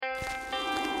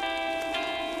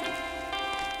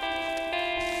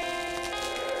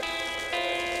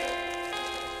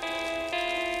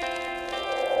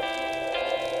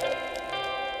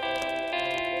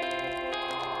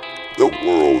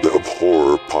World of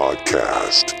Horror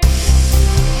podcast.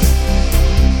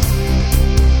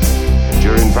 And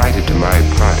you're invited to my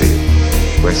party,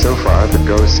 where so far the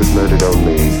ghosts have murdered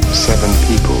only 7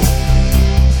 people.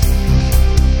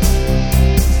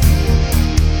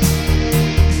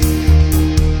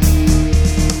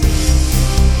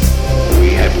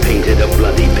 We have painted a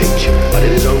bloody picture, but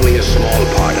it is only a small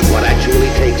part of what actually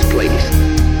takes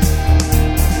place.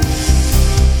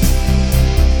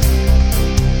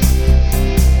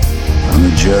 On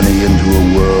a journey into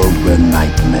a world where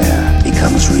nightmare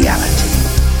becomes reality.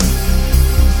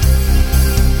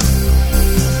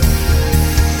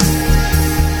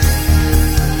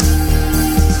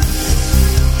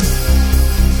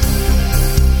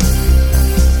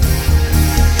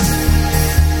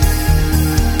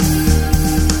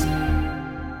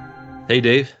 Hey,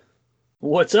 Dave.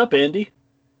 What's up, Andy?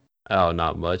 Oh,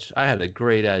 not much. I had a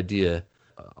great idea.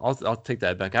 I'll take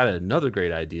that back. I had another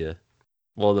great idea.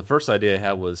 Well, the first idea I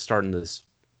had was starting this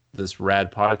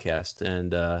rad podcast,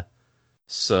 and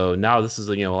so now this is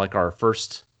like our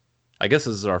first. I guess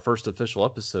this is our first official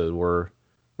episode where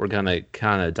we're gonna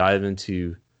kind of dive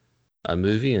into a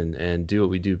movie and do what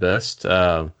we do best.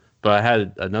 But I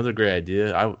had another great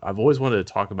idea. I've always wanted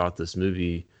to talk about this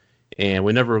movie. And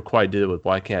we never quite did it with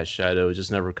Black Cat Shadow. It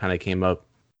just never kind of came up.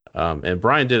 And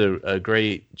Brian did a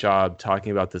great job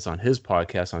talking about this on his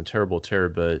podcast on Terrible Terror.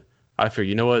 But I figured,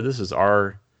 you know what? This is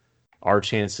our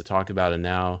chance to talk about it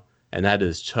now. And that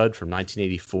is Chud from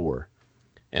 1984.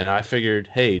 And I figured,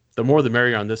 hey, the more the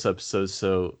merrier on this episode.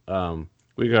 So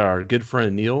we got our good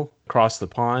friend Neil across the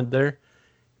pond there.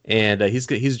 And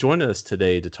he's joining us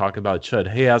today to talk about Chud.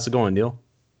 Hey, how's it going, Neil?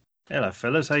 Hello,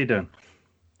 fellas. How you doing?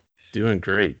 Doing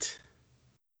great.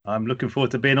 I'm looking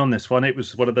forward to being on this one. It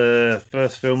was one of the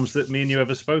first films that me and you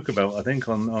ever spoke about, I think,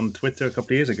 on Twitter a couple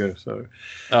of years ago. So,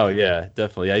 oh yeah,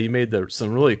 definitely. Yeah, you made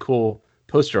some really cool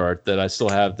poster art that I still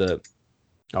have that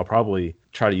I'll probably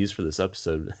try to use for this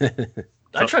episode.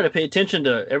 I try to pay attention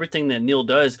to everything that Neil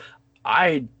does.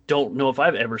 I don't know if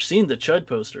I've ever seen the Chud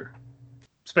poster.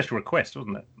 Special request,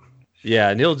 wasn't it?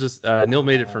 Yeah, Neil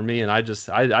made it for me, and I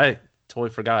totally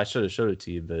forgot. I should have showed it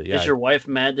to you, but yeah. Is your wife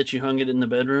mad that you hung it in the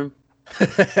bedroom?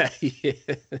 Yeah.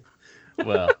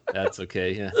 Well, that's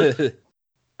okay.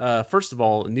 Yeah. First of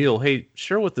all, Neil, hey,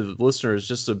 share with the listeners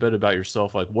just a bit about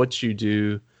yourself, like what you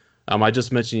do. I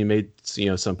just mentioned you made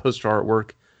some poster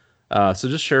artwork, so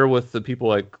just share with the people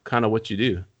like kind of what you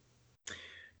do.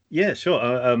 Yeah, sure.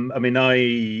 I mean,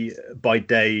 I by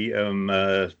day am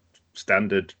a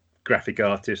standard graphic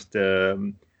artist,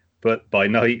 but by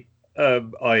night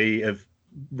I have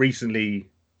recently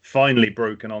finally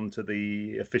broken onto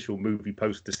the official movie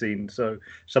poster scene. So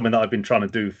something that I've been trying to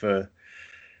do for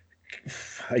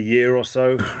a year or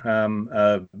so. An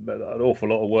awful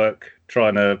lot of work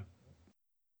trying to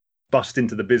bust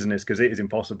into the business because it is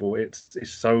impossible. It's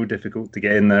so difficult to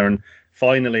get in there. And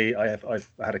finally, I've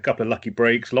had a couple of lucky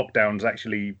breaks. Lockdown's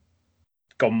actually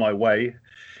gone my way.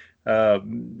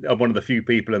 I'm one of the few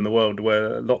people in the world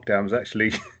where lockdowns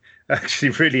actually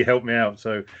really helped me out.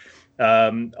 So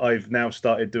I've now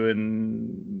started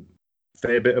doing a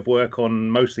fair bit of work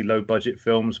on mostly low budget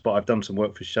films, but I've done some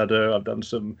work for Shudder. I've done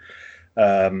some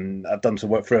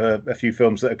work for a few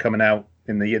films that are coming out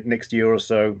in the next year or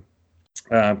so.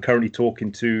 I'm currently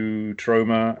talking to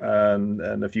Troma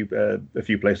and a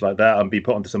few places like that. I'm being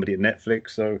put onto somebody at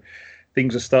Netflix, so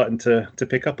things are starting to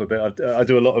pick up a bit. I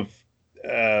do a lot of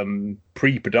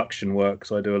pre-production work,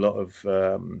 so I do a lot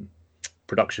of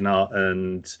production art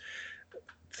and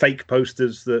fake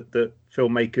posters that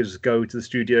filmmakers go to the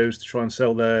studios to try and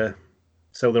sell their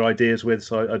ideas with.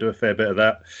 So I do a fair bit of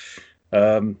that,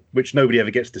 which nobody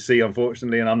ever gets to see,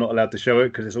 unfortunately, and I'm not allowed to show it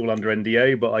because it's all under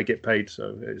NDA. But I get paid,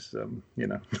 so it's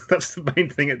that's the main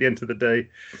thing at the end of the day.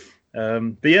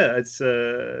 But yeah, it's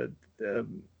a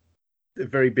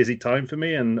very busy time for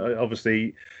me, and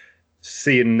obviously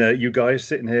seeing you guys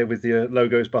sitting here with your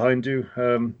logos behind you,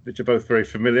 which are both very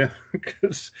familiar,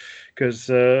 because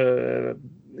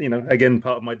again,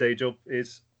 part of my day job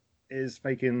is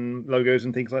making logos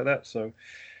and things like that. So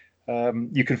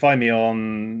you can find me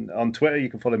on Twitter. You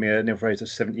can follow me at Neil Fraser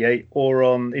 78, or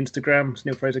on Instagram, it's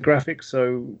Neil Fraser Graphics.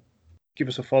 So give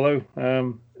us a follow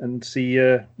and see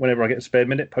whenever I get a spare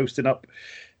minute posting up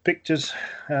pictures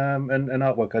and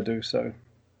artwork I do. So.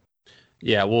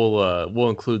 Yeah, we'll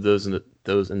include those in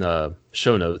the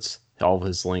show notes, all of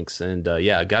his links, and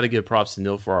I got to give props to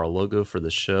Neil for our logo for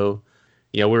the show.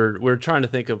 We're trying to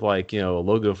think of a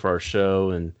logo for our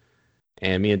show, and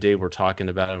me and Dave were talking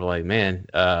about it. We're like, man,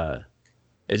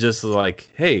 it's just like,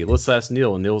 hey, let's ask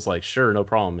Neil, and Neil's like, sure, no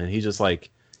problem, and he just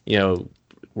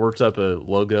worked up a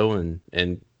logo and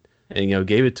and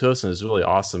gave it to us, and it's really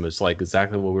awesome. It's like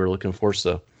exactly what we were looking for.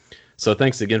 So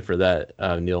thanks again for that,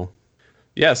 Neil.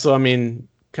 Yeah, so I mean,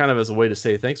 kind of as a way to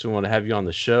say thanks, we want to have you on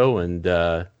the show, and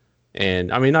I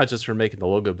mean, not just for making the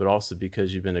logo, but also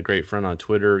because you've been a great friend on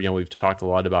Twitter. We've talked a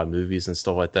lot about movies and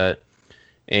stuff like that,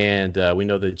 and we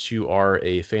know that you are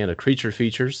a fan of creature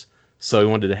features. So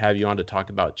we wanted to have you on to talk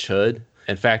about Chud.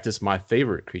 In fact, it's my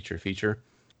favorite creature feature.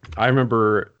 I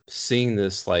remember seeing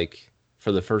this like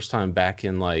for the first time back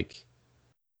in like,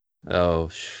 I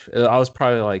was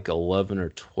probably like 11 or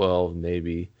 12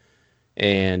 maybe,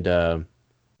 and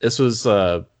this was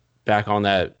back on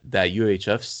that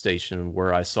UHF station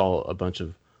where I saw a bunch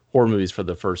of horror movies for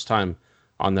the first time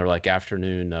on their like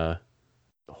afternoon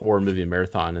horror movie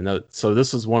marathon, and so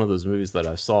this was one of those movies that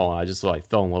I saw, and I just like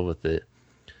fell in love with it.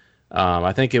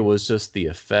 I think it was just the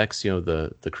effects,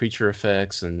 the creature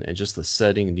effects, and just the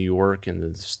setting in New York and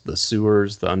the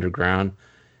sewers, the underground.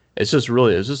 It's just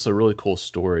a really cool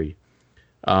story.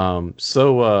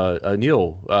 So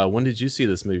Neil, when did you see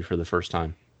this movie for the first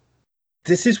time?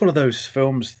 This is one of those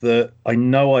films that I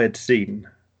know I had seen,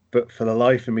 but for the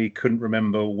life of me, couldn't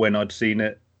remember when I'd seen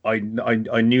it. I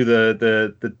knew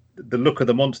the look of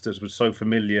the monsters was so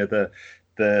familiar.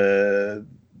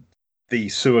 The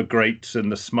sewer grates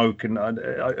and the smoke, and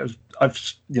I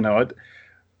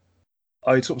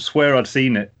sort of swear I'd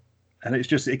seen it, and it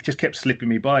just kept slipping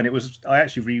me by. And I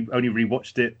actually only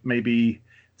rewatched it maybe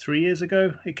 3 years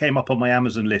ago. It came up on my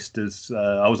Amazon list as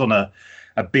I was on a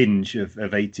binge of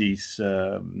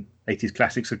 80s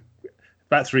classics.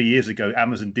 About 3 years ago,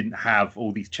 Amazon didn't have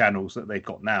all these channels that they've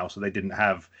got now, so they didn't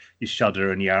have your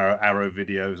Shudder and your Arrow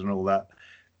videos and all that.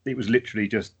 It was literally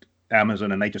just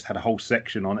Amazon, and they just had a whole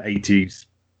section on 80s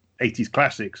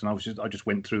classics, and I just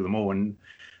went through them all and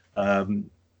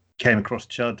came across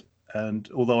Chud. And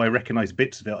although I recognise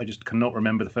bits of it, I just cannot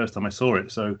remember the first time I saw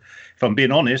it. So if I'm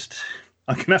being honest,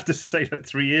 I'm gonna have to say that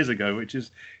 3 years ago, which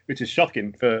is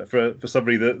shocking for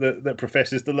somebody that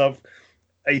professes to love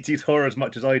 80s horror as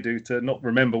much as I do, to not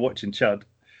remember watching Chud.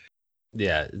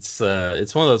 Yeah, it's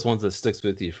one of those ones that sticks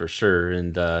with you for sure,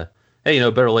 and hey,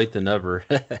 better late than never.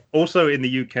 Also, in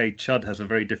the UK, Chud has a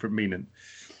very different meaning.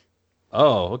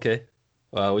 Oh, okay.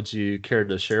 Would you care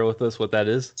to share with us what that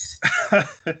is?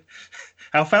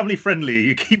 How family friendly are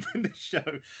you keeping this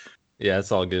show? Yeah,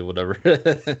 it's all good. Whatever.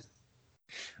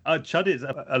 Chud is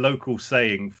a local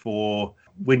saying for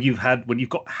when you've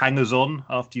got hangers on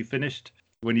after you've finished,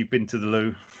 when you've been to the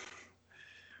loo.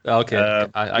 Okay,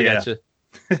 I got you.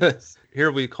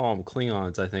 Here we call them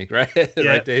Klingons, I think, right? Yeah.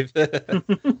 Right, Dave?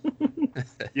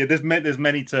 Yeah, there's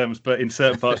many terms, but in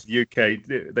certain parts of the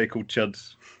UK, they're called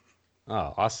chuds.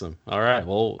 Oh, awesome. All right.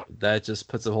 Well, that just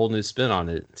puts a whole new spin on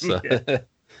it. So, Yeah.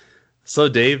 So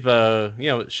Dave,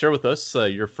 share with us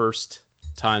your first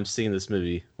time seeing this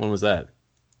movie. When was that?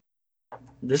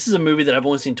 This is a movie that I've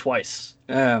only seen twice.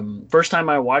 First time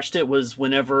I watched it was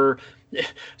whenever...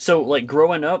 So, like,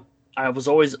 growing up, I was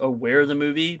always aware of the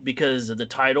movie because of the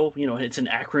title. It's an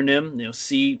acronym.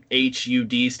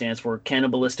 CHUD stands for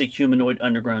Cannibalistic Humanoid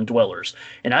Underground Dwellers.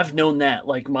 And I've known that,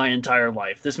 like, my entire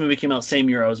life. This movie came out same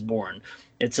year I was born.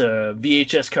 It's a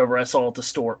VHS cover I saw at the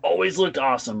store. Always looked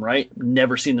awesome, right?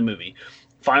 Never seen the movie.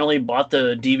 Finally bought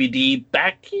the DVD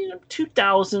back in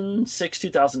 2006,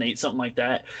 2008, something like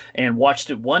that, and watched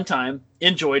it one time,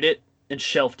 enjoyed it, and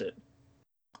shelved it.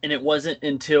 And it wasn't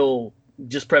until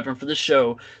just prepping for the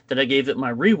show that I gave it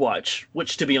my rewatch,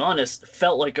 which, to be honest,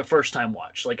 felt like a first-time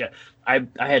watch. Like I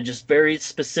had just very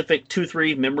specific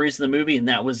 2-3 memories of the movie, and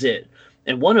that was it.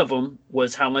 And one of them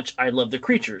was how much I love the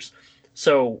creatures.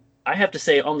 So I have to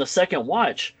say, on the second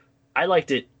watch, I liked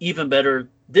it even better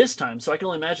this time. So I can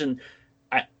only imagine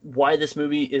why this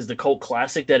movie is the cult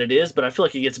classic that it is, but I feel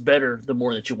like it gets better the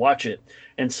more that you watch it.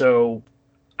 And so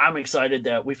I'm excited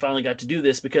that we finally got to do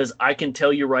this, because I can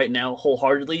tell you right now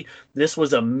wholeheartedly, this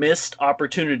was a missed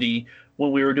opportunity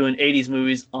when we were doing 80s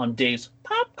movies on Dave's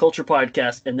Pop Culture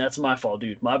Podcast, and that's my fault,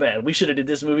 dude. My bad. We should have did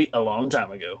this movie a long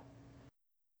time ago.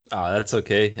 Oh, that's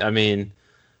okay. I mean,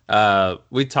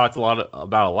 we talked about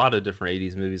a lot of different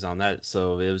 80s movies on that,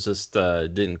 so it was just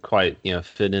didn't quite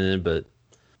fit in it. But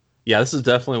yeah, this is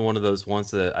definitely one of those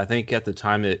ones that I think at the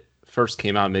time it first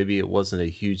came out, maybe it wasn't a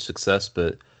huge success,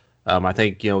 but I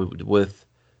think with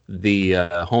the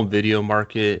home video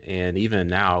market, and even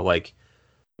now, like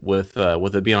with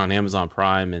it being on Amazon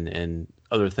Prime and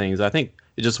other things, I think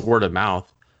it's just word of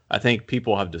mouth. I think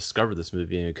people have discovered this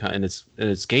movie, and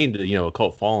it's gained a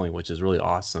cult following, which is really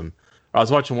awesome. I was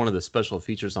watching one of the special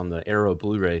features on the Arrow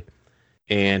Blu-ray,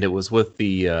 and it was with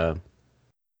the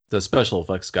special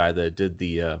effects guy that did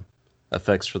the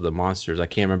effects for the monsters. I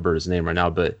can't remember his name right now,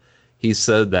 but he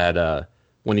said that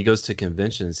when he goes to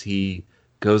conventions, he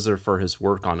goes there for his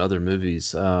work on other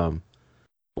movies.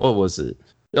 What was it?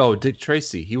 Oh, Dick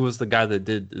Tracy. He was the guy that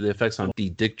did the effects on the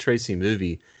Dick Tracy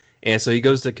movie. And so he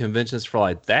goes to conventions for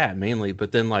like that mainly,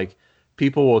 but then like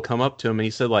people will come up to him, and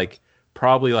he said like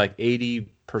probably like 80%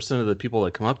 of the people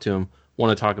that come up to him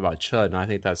want to talk about Chud, and I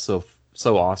think that's so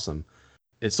awesome.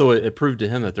 And so it proved to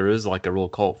him that there is like a real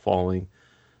cult following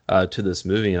to this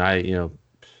movie, and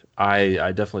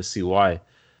I definitely see why.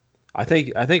 I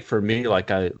think for me,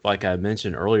 like I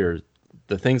mentioned earlier,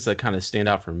 the things that kind of stand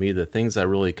out for me, the things that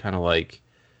really kind of like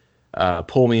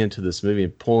pull me into this movie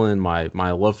and pull in my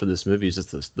love for this movie is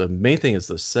just the main thing is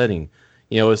the setting.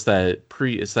 It's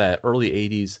that early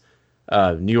 80s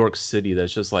New York City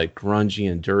that's just like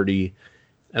grungy and dirty.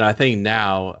 And I think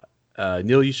now,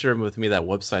 Neil, you shared with me that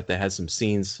website that has some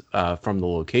scenes from the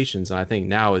locations, and I think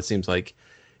now it seems like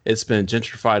it's been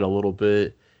gentrified a little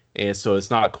bit, and so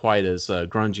it's not quite as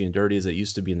grungy and dirty as it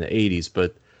used to be in the 80s.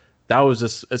 But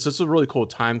it's just a really cool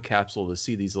time capsule to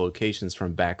see these locations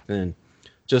from back then,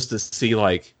 just to see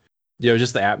like,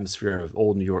 just the atmosphere of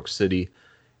old New York City,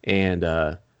 and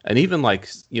even like,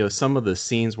 some of the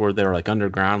scenes where they're like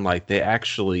underground, like they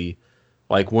actually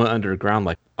like went underground,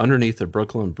 like underneath the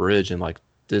Brooklyn Bridge, and like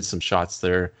did some shots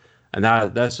there, and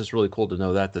that's just really cool to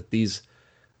know that these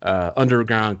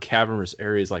underground cavernous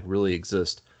areas like really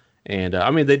exist. And I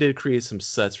mean, they did create some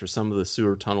sets for some of the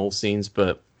sewer tunnel scenes,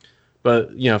 but for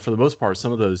the most part,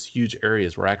 some of those huge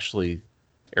areas were actually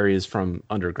areas from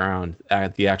underground,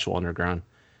 at the actual underground.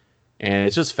 And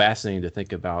it's just fascinating to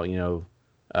think about,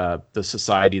 the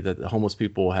society that the homeless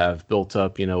people have built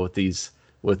up, with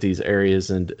these areas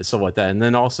and stuff like that. And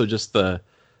then also just the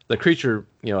creature,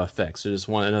 effects. There's just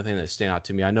another thing that stand out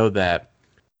to me. I know that,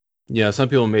 some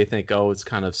people may think, oh, it's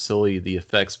kind of silly, the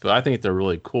effects, but I think they're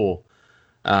really cool.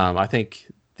 I think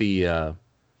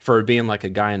for being like a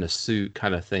guy in a suit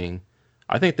kind of thing,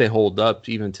 I think they hold up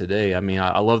even today. I mean,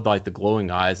 I love like the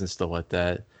glowing eyes and stuff like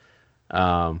that.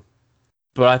 But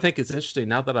I think it's interesting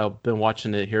now that I've been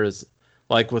watching it here, is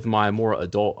like with my more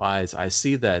adult eyes, I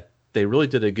see that they really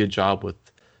did a good job with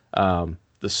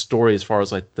the story, as far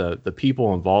as like the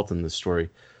people involved in the story.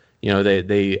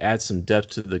 They add some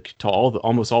depth to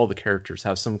almost all the characters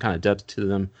have some kind of depth to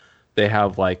them. They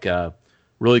have like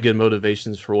really good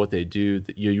motivations for what they do.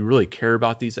 You really care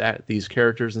about these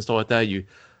characters and stuff like that. You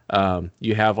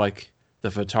have like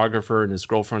the photographer and his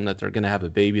girlfriend that they're going to have a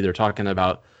baby. They're talking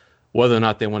about whether or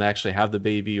not they want to actually have the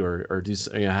baby or do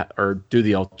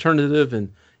the alternative,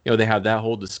 and they have that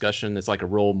whole discussion. It's like a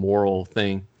real moral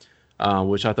thing,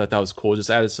 which I thought that was cool. Just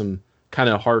added some kind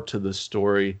of heart to the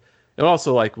story. And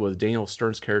also like with Daniel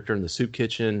Stern's character in the soup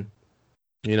kitchen,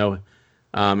 and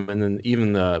then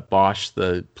even the Bosch,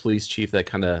 the police chief that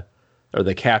or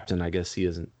the captain, I guess he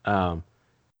isn't,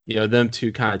 them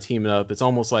two kind of teaming up. It's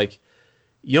almost like,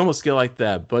 you almost get like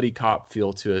that buddy cop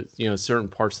feel to it, certain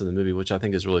parts of the movie, which I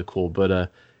think is really cool.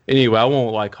 But anyway, I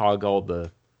won't like hog all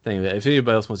the thing. If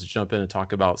anybody else wants to jump in and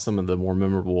talk about some of the more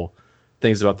memorable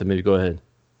things about the movie, go ahead.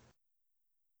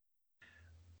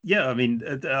 Yeah, I mean,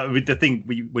 the thing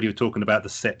when you were talking about the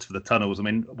sets for the tunnels, I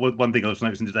mean, one thing I was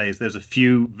noticing today is there's a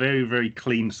few very, very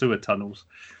clean sewer tunnels,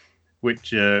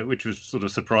 which was sort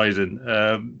of surprising,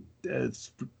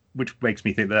 which makes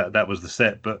me think that was the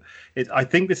set. But I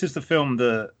think this is the film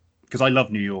because I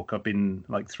love New York. I've been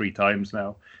like 3 times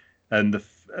now, and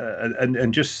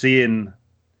and just seeing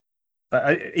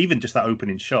even just that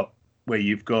opening shot where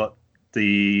you've got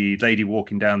the lady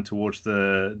walking down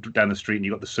the street, and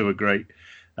you've got the sewer grate.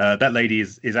 That lady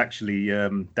is actually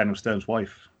Daniel Stern's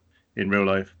wife in real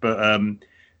life. But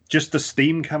just the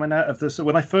steam coming out of this.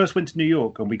 When I first went to New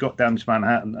York and we got down to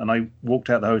Manhattan and I walked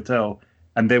out the hotel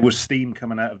and there was steam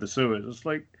coming out of the sewers, it's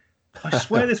like, I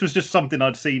swear this was just something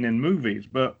I'd seen in movies.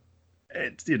 But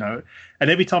it's, and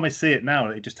every time I see it now,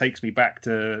 it just takes me back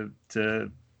to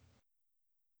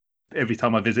every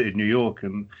time I visited New York.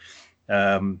 And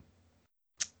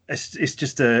it's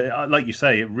just like you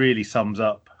say, it really sums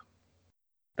up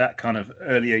that kind of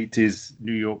early 80s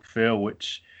New York feel,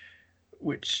 which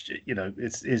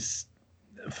is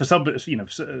for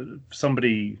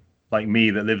somebody like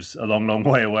me that lives a long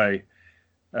way away.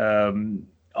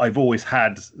 I've always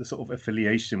had the sort of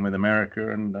affiliation with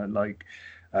America, and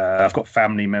I've got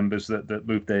family members that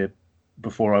moved there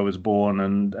before I was born,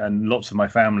 and lots of my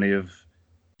family have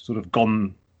sort of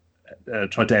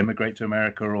tried to emigrate to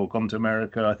America or gone to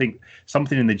America. I think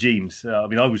something in the genes. I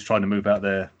mean, I was trying to move out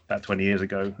there about 20 years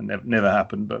ago, and never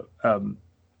happened. But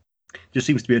just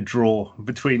seems to be a draw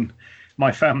between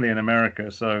my family and America.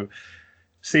 So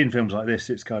seeing films like this,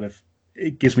 it's kind of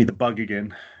it gives me the bug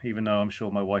again, even though I'm sure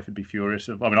my wife would be furious.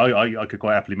 I mean, I could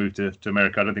quite happily move to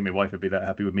America. I don't think my wife would be that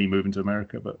happy with me moving to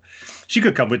America, but she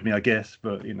could come with me, I guess.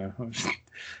 But Yeah.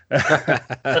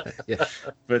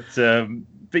 but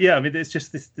yeah, I mean, it's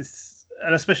just this,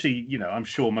 and especially, I'm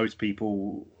sure most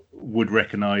people would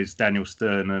recognize Daniel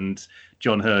Stern and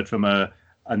John Hurd from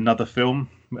another film,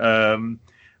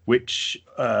 which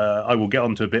I will get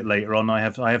onto a bit later on. I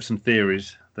have some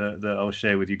theories that I'll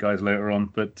share with you guys later on,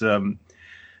 but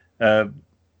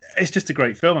it's just a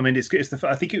great film. I mean,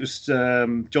 I think it was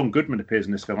John Goodman appears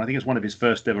in this film. I think it's one of his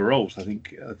first ever roles. I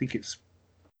think it's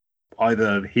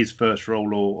either his first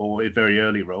role or a very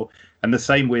early role, and the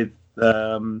same with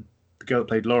the girl that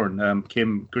played Lauren,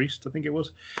 Kim Greist, I think it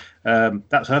was.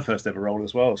 That's her first ever role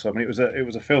as well. So I mean, it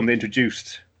was a film that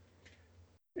introduced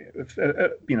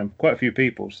quite a few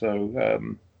people. So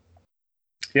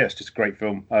yeah, it's just a great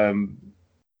film.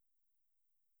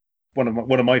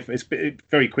 It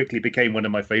very quickly became one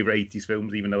of my favorite 80s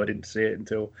films, even though I didn't see it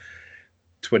until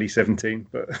 2017.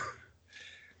 But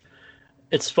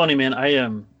it's funny, man.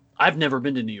 I've never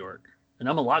been to New York, and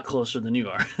I'm a lot closer than you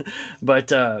are.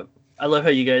 But I love how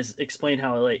you guys explain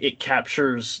how it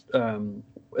captures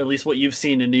at least what you've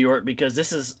seen in New York, because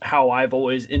this is how I've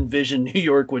always envisioned New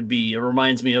York would be. It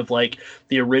reminds me of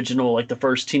the original, the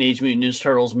first Teenage Mutant Ninja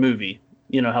Turtles movie.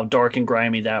 How dark and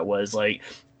grimy that was.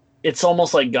 It's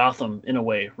almost like Gotham in a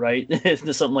way, right? It's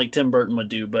something like Tim Burton would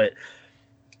do. But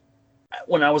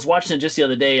when I was watching it just the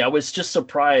other day, I was just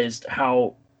surprised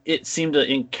how it seemed to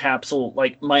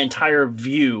encapsulate my entire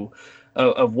view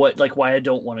of what, why I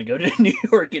don't want to go to New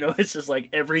York. It's just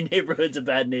every neighborhood's a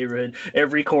bad neighborhood.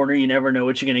 Every corner, you never know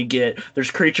what you're going to get.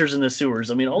 There's creatures in the sewers.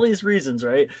 I mean, all these reasons,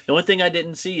 right? The only thing I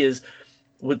didn't see is,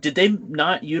 did they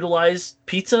not utilize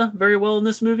pizza very well in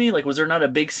this movie? Was there not a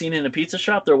big scene in a pizza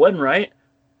shop? There wasn't, right?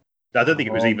 I don't think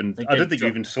it was even. I don't think you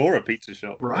even saw a pizza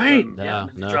shop. Right? No.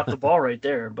 Dropped the ball right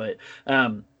there. But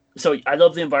so I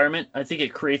love the environment. I think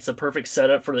it creates the perfect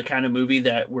setup for the kind of movie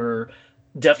that we're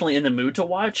definitely in the mood to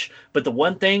watch. But the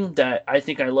one thing that I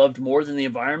think I loved more than the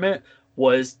environment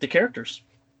was the characters.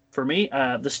 For me,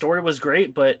 the story was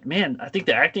great, but man, I think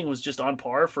the acting was just on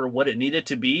par for what it needed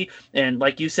to be. And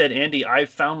like you said, Andy, I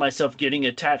found myself getting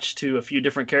attached to a few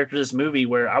different characters in this movie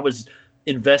where I was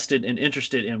invested and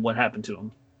interested in what happened to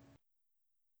them.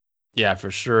 Yeah,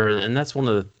 for sure. And that's one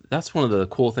of the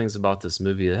cool things about this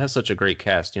movie. It has such a great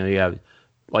cast. You have,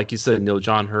 like you said,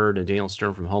 John Hurd and Daniel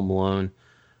Stern from Home Alone.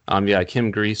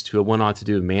 Kim Greist, who went on to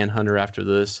do Manhunter after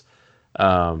this.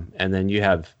 And then you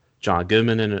have John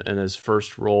Goodman in his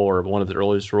first role, or one of the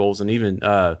earliest roles. And even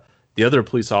the other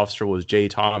police officer was Jay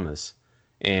Thomas.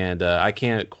 And I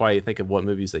can't quite think of what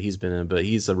movies that he's been in, but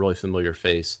he's a really familiar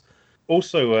face.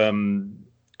 Also,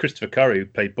 Christopher Curry, who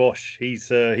played Bosch,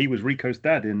 he was Rico's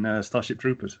dad in Starship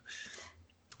Troopers.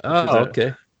 Oh,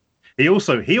 okay. He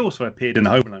also appeared in the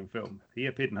Home Alone film. He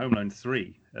appeared in Home Alone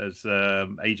 3 as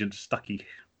Agent Stuckey,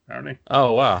 apparently.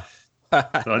 Oh, wow.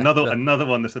 So another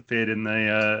one that's appeared in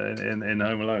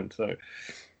Home Alone. So,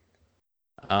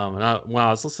 when I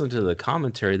was listening to the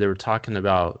commentary, they were talking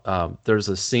about there's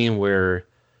a scene where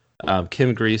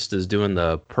Kim Greist is doing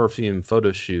the perfume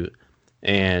photo shoot,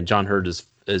 and John Hurd is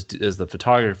the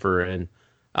photographer, and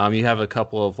you have a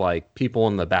couple of people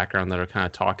in the background that are kind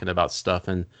of talking about stuff,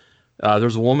 and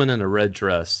there's a woman in a red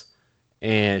dress,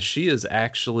 and she is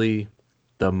actually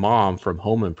the mom from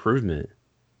Home Improvement.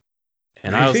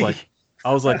 And I was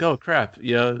like, oh crap,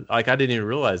 I didn't even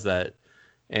realize that.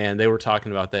 And they were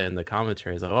talking about that in the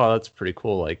commentary. I was like, oh, that's pretty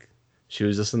cool. She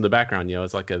was just in the background,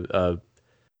 it's like a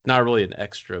not really an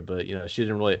extra, but she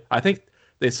didn't really. I think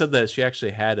they said that she actually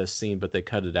had a scene, but they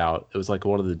cut it out. It was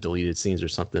one of the deleted scenes or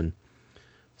something.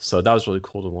 So that was really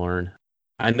cool to learn.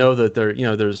 I know that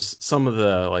there's some of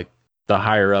the the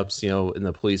higher ups, in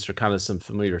the police are kind of some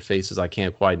familiar faces. I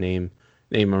can't quite name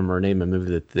them or name a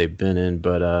movie that they've been in,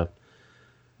 but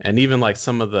and even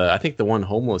some of the, I think the one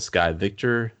homeless guy,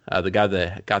 Victor, the guy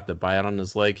that got the bite on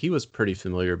his leg, he was pretty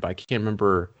familiar, but I can't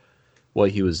remember what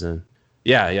he was in.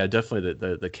 Yeah, definitely.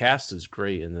 The cast is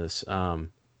great in this.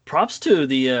 Props to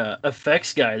the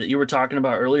effects guy that you were talking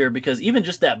about earlier, because even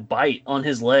just that bite on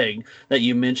his leg that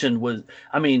you mentioned was,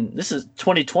 I mean, this is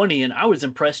 2020, and I was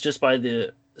impressed just by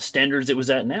the standards it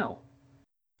was at now.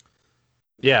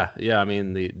 Yeah. I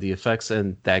mean, the effects,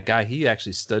 and that guy, he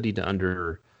actually studied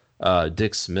under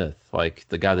Dick Smith,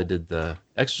 the guy that did the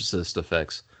Exorcist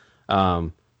effects.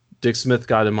 Dick Smith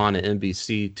got him on at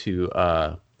NBC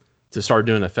to start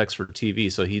doing effects for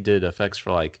TV. So he did effects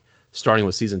for starting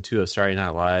with season 2 of Saturday Night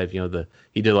Live. He did the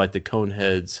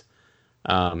Coneheads,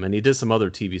 and he did some other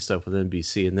TV stuff with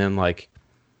NBC. And then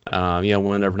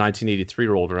Whenever 1983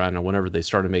 rolled around and whenever they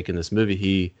started making this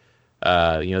movie,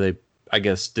 I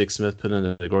guess Dick Smith put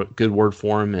in a good word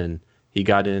for him, and he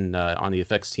got in on the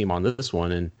effects team on this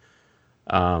one. And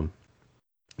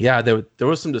there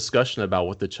was some discussion about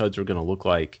what the Chuds were going to look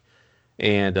like.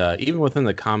 And even within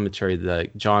the commentary,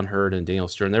 that John Hurd and Daniel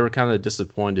Stern, they were kind of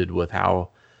disappointed with how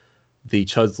the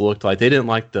Chuds looked like. They didn't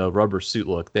like the rubber suit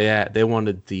look. They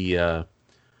wanted the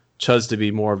Chuds to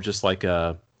be more of just like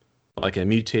a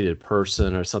mutated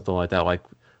person or something like that. Like,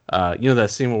 that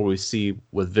scene where we see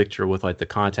with Victor with like the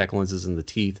contact lenses and the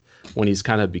teeth when he's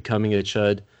kind of becoming a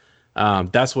Chud.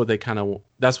 That's what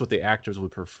the actors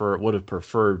would have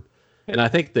preferred. And I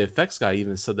think the effects guy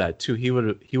even said that too. He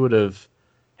would have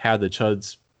had the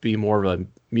Chuds be more of a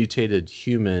mutated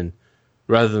human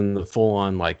rather than the full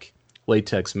on like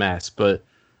latex mask. But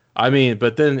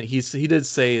then he did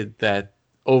say that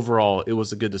overall it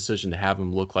was a good decision to have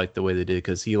him look like the way they did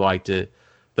because he liked it.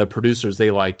 The producers,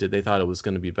 they liked it. They thought it was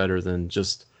going to be better than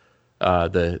just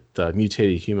the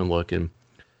mutated human look.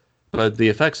 But the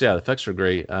effects are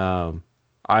great.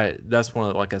 That's one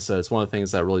of, like I said, it's one of the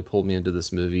things that really pulled me into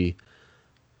this movie.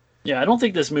 Yeah, I don't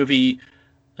think this movie,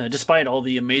 despite all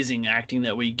the amazing acting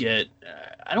that we get,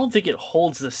 I don't think it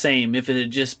holds the same if it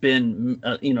had just been,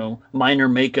 minor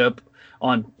makeup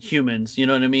on humans, you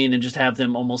know what I mean? And just have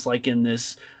them almost like in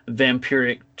this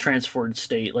vampiric transformed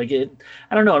state. Like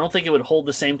I don't know. I don't think it would hold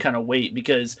the same kind of weight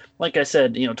because, like I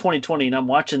said, 2020, and I'm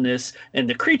watching this and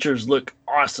the creatures look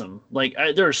awesome. Like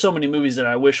there are so many movies that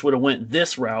I wish would have went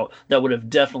this route that would have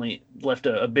definitely left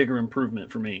a bigger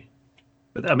improvement for me.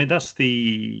 But I mean, that's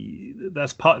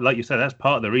part, like you said, that's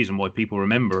part of the reason why people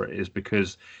remember it is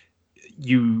because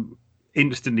you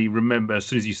instantly remember as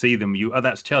soon as you see them,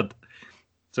 that's Chud.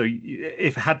 So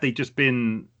had they just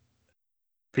been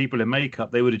people in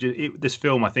makeup, they would have this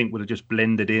film, I think, would have just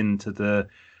blended into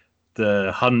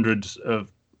the hundreds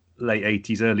of late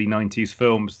 80s, early 90s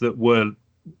films that were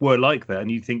like that.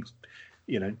 And you think,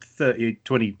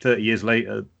 30 years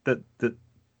later that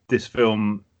this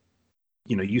film,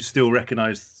 you still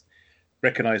recognize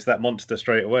that monster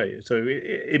straight away. So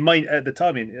it might at the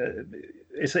time.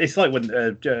 It's like when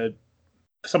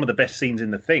some of the best scenes in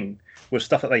The Thing was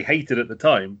stuff that they hated at the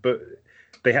time, but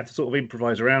they had to sort of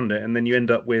improvise around it, and then you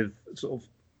end up with sort of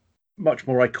much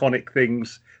more iconic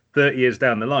things 30 years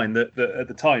down the line that at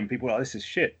the time people were like, this is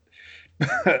shit.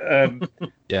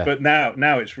 Yeah. But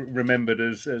now it's remembered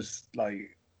as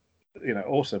like,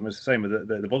 awesome. It's the same with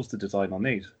the monster design on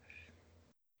these.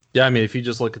 Yeah, I mean, if you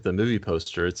just look at the movie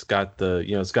poster, it's got the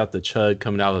Chud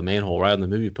coming out of the manhole right on the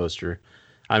movie poster.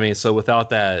 I mean, so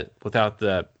without that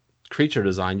creature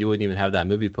design, you wouldn't even have that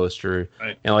movie poster.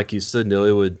 Right. And like you said, Neil,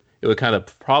 it would kind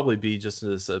of probably be just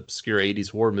this obscure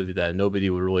 80s horror movie that nobody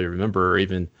would really remember or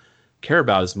even care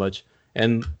about as much.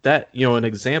 And that, an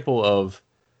example of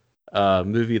a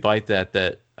movie like that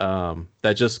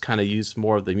just kind of used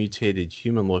more of the mutated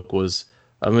human look was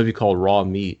a movie called Raw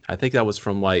Meat. I think that was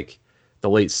from like the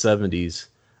late 70s.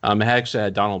 It actually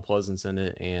had Donald Pleasance in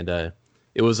it, and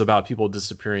it was about people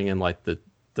disappearing in like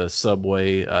the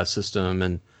subway system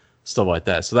and stuff like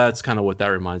that. So that's kind of what that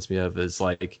reminds me of, is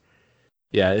like,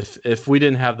 yeah, if we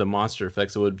didn't have the monster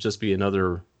effects, it would just be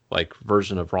another like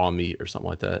version of Raw Meat or something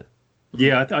like that.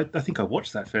 Yeah, I think I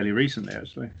watched that fairly recently,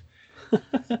 actually.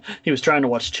 He was trying to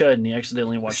watch Chud and he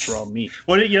accidentally watched Raw Meat.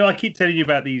 Well, I keep telling you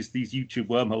about these YouTube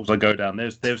wormholes I go down.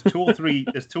 There's two or three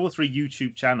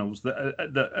YouTube channels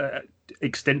that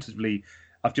extensively.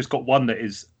 I've just got one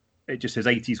it just says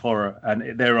 80s horror,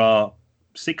 and there are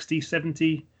 60,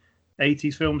 70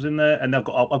 80s films in there, and I've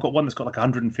got one that's got like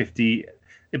 150.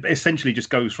 It essentially just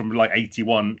goes from like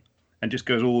 81 and just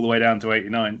goes all the way down to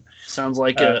 89. Sounds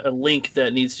like a link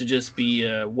that needs to just be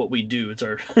what we do. It's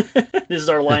our this is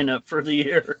our lineup for the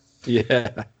year.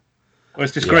 Yeah. Well,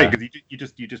 it's just great because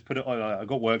you just put it on. I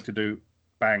got work to do.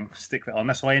 Bang, stick that on.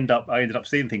 That's why I ended up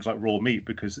seeing things like Raw Meat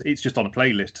because it's just on a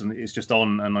playlist and it's just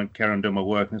on, and I carry on doing my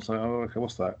work, and it's like, oh, okay,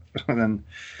 what's that? And then.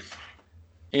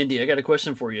 Andy, I got a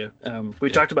question for you. We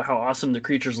talked about how awesome the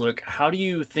creatures look. How do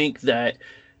you think that?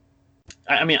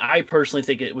 I mean, I personally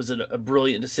think it was a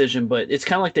brilliant decision, but it's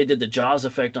kind of like they did the Jaws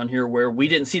effect on here, where we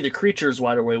didn't see the creatures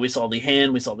right away. We saw the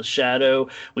hand, we saw the shadow,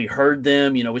 we heard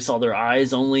them. We saw their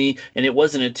eyes only, and it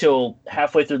wasn't until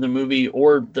halfway through the movie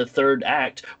or the third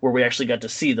act where we actually got to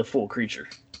see the full creature.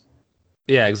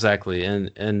 Yeah, exactly. And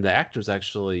the actors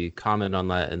actually comment on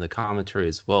that in the commentary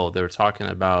as well. They were talking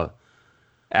about,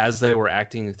 as they were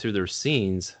acting through their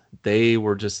scenes, they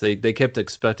were just they kept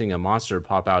expecting a monster to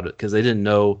pop out because they didn't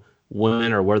know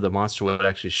when or where the monster would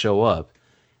actually show up.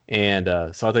 And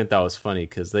so I think that was funny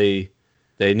because they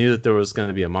knew that there was going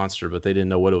to be a monster, but they didn't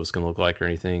know what it was going to look like or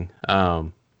anything.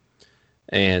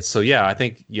 And so, yeah, I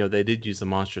think, they did use the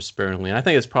monster sparingly. And I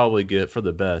think it's probably good for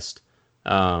the best.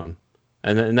 And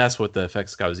that's what the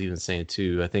effects guy was even saying,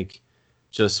 too. I think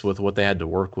just with what they had to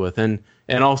work with. And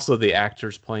also the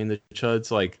actors playing the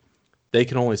Chuds, like, they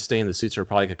can only stay in the suits for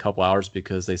probably like a couple hours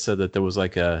because they said that there was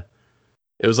like it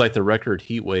was like the record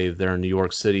heat wave there in New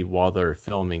York City while they're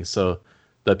filming. So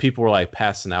the people were like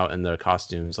passing out in their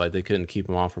costumes. Like they couldn't keep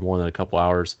them on for more than a couple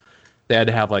hours. They had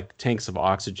to have like tanks of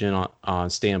oxygen on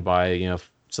standby,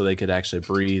 so they could actually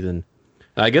breathe. And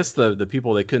I guess the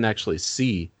people, they couldn't actually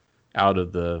see out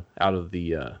of the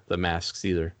masks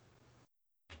either.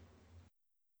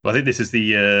 Well, I think this is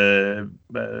the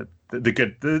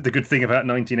good thing about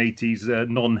 1980s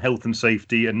non-health and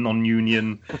safety and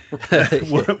non-union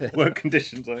work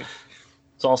conditions.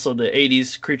 It's also the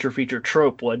 80s creature feature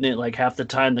trope, wasn't it? Like half the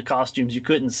time the costumes you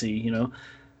couldn't see,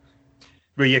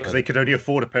 Well, yeah, because they could only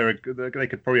afford they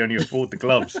could probably only afford the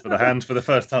gloves for the hands for the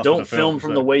first half. Don't of the film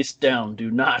from the waist down. Do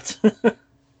not.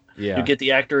 Yeah. You get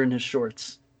the actor in his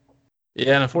shorts.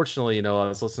 Yeah, and unfortunately, I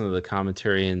was listening to the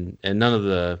commentary, and none of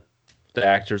the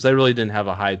actors, they really didn't have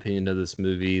a high opinion of this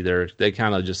movie. They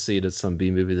kind of just see it as some B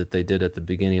movie that they did at the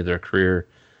beginning of their career,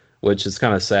 which is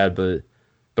kind of sad. But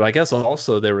I guess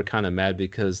also they were kind of mad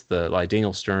because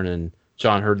Daniel Stern and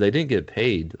John Hurd, they didn't get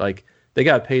paid. Like they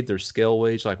got paid their scale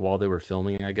wage like while they were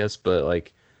filming, I guess. But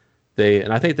like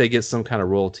and I think they get some kind of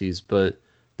royalties, but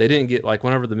they didn't get, like,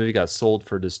 whenever the movie got sold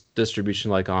for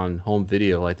distribution, like on home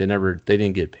video, like they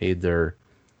didn't get paid their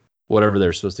whatever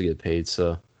they're supposed to get paid.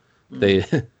 So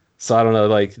so I don't know,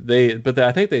 like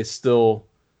I think they still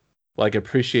like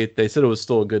appreciate. They said it was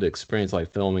still a good experience,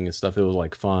 like filming and stuff. It was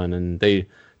like fun, and they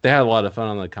had a lot of fun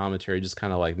on the commentary, just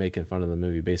kind of like making fun of the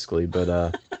movie, basically.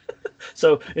 But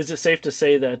so is it safe to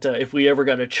say that if we ever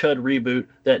got a Chud reboot,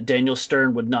 that Daniel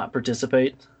Stern would not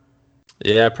participate?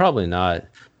 Yeah, probably not.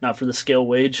 Not for the scale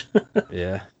wage.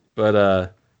 Yeah, but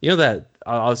that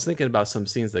I was thinking about some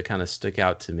scenes that kind of stick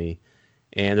out to me,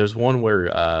 and there's one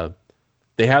where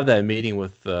they have that meeting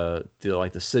with the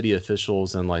city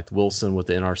officials and like Wilson with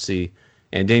the NRC,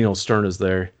 and Daniel Stern is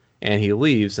there, and he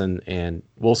leaves, and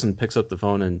Wilson picks up the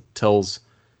phone and tells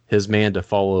his man to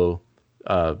follow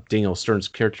Daniel Stern's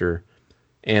character,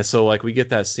 and so like we get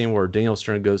that scene where Daniel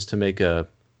Stern goes to make a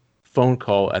phone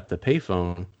call at the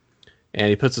payphone, and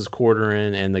he puts his quarter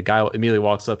in, and the guy immediately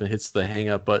walks up and hits the hang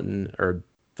up button, or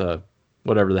the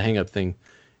hang up thing,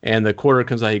 and the quarter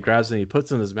comes out. He grabs it and he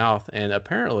puts it in his mouth, and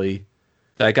apparently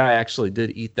that guy actually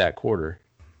did eat that quarter.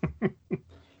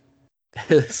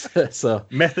 So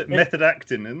method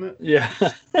acting, isn't it? Yeah.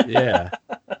 Yeah.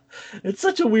 It's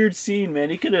such a weird scene, man.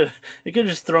 He could have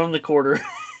just thrown the quarter.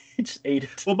 He just ate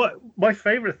it. Well, my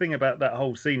favorite thing about that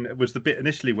whole scene was the bit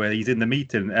initially where he's in the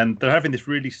meeting and they're having this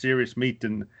really serious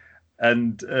meeting,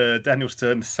 and Daniel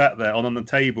Stern sat there on the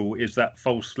table is that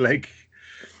false leg.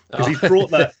 Because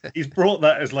he's brought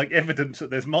that as like evidence that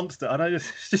there's monster, and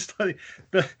it's just like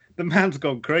the man's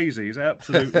gone crazy. He's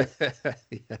absolutely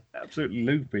absolutely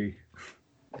loopy.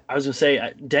 I was gonna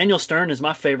say Daniel Stern is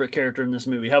my favorite character in this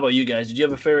movie. How about you guys? Did you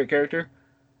have a favorite character?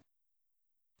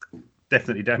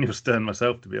 Definitely Daniel Stern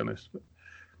myself, to be honest.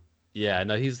 Yeah,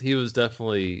 no, he was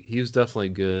definitely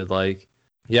good. Like,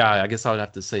 yeah, I guess I would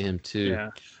have to say him too.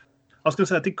 Yeah. I was gonna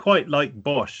say I did quite like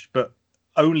Bosch, but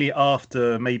only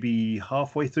after maybe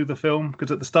halfway through the film,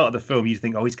 because at the start of the film you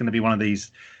think, oh, he's going to be one of these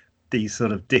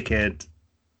sort of dickhead,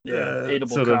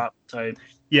 hateable cop type.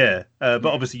 Yeah, but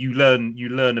obviously you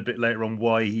learn a bit later on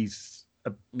why he's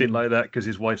a bit like that, because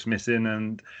his wife's missing,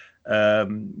 and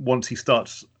once he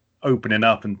starts opening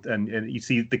up and you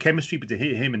see the chemistry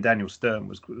between him and Daniel Stern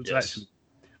was actually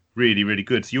really, really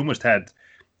good. So you almost had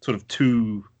sort of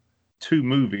two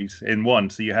movies in one.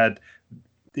 So you had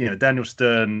Daniel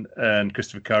Stern and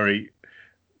Christopher Curry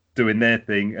doing their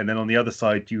thing, and then on the other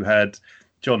side you had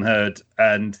John Hurd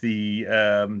and the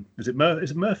is it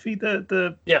Murphy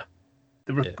the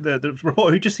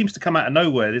reporter, who just seems to come out of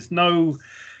nowhere. There's no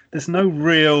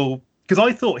real, because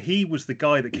I thought he was the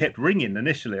guy that kept ringing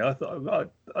initially. I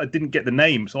thought I didn't get the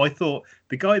name, so I thought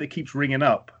the guy that keeps ringing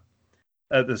up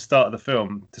at the start of the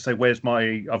film to say,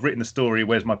 I've written the story,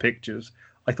 where's my pictures?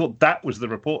 I thought that was the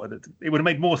reporter. It would have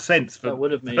made more sense. That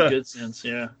would have made good sense,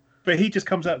 yeah. But he just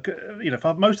comes out,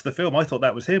 for most of the film, I thought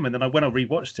that was him. And then when I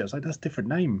rewatched it, I was like, that's a different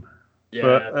name.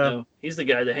 Yeah, no, he's the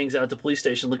guy that hangs out at the police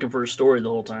station looking for a story the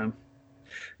whole time.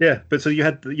 Yeah, but so you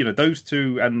had, those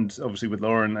two, and obviously with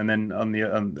Lauren, and then on the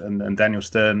and Daniel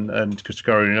Stern and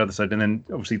Christopher Curry on the other side. And then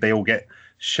obviously they all get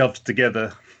shoved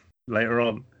together later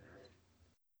on.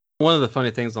 One of the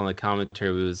funny things on the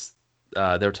commentary was,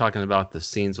 they were talking about the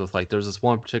scenes with, like, there's this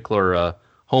one particular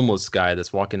homeless guy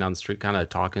that's walking down the street kind of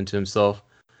talking to himself,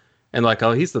 and like,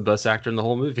 oh, he's the best actor in the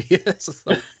whole movie. It's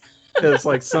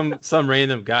like some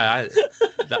random guy.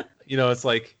 It's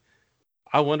like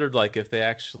I wondered like if they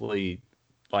actually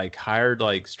like hired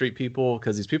like street people,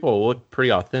 because these people look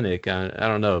pretty authentic. I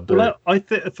don't know, but well, I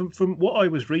think from what I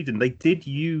was reading, they did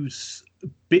use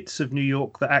bits of New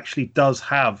York that actually does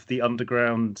have the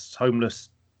underground homeless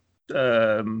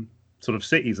sort of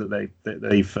cities that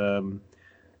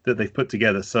they've put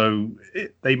together. So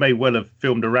they may well have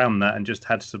filmed around that and just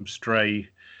had some stray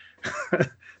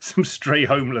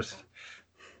homeless.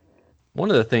 One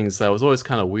of the things that was always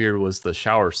kind of weird was the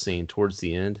shower scene towards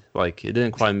the end. Like it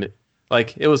didn't quite,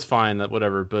 like it was fine,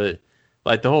 whatever, but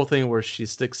like the whole thing where she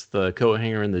sticks the coat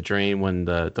hanger in the drain when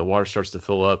the water starts to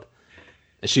fill up,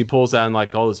 and she pulls out and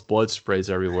like all this blood sprays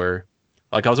everywhere.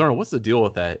 Like I was wondering what's the deal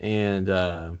with that, and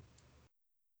go.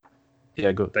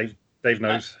 Dave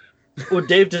knows. Well,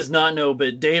 Dave does not know,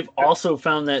 but Dave also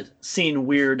found that scene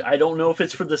weird. I don't know if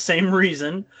it's for the same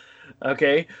reason,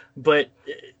 okay? But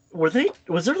was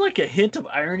there like a hint of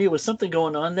irony? Was something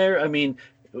going on there? I mean,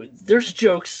 there's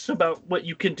jokes about what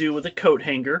you can do with a coat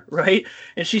hanger, right?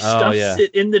 And she stuffs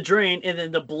it in the drain, and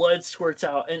then the blood squirts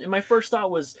out. And my first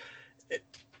thought was,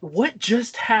 what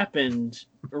just happened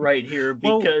right here?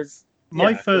 Because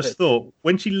my first thought,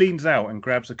 when she leans out and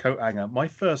grabs a coat hanger, my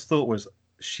first thought was,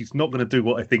 she's not going to do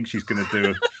what I think she's going to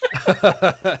do.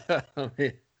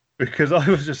 Because I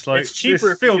was just like, it's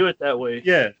cheaper if you do it that way.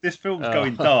 Yeah, this film's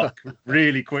going dark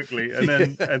really quickly, and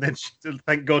then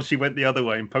thank God she went the other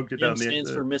way and poked it down the end.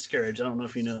 Stands for miscarriage. I don't know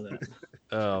if you know that.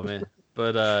 Oh man,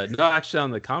 but no, actually on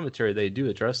the commentary they do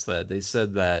address that. They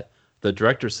said that the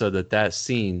director said that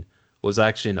scene was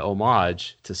actually an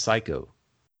homage to Psycho.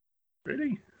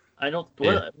 Really? I don't.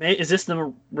 Is this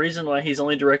the reason why he's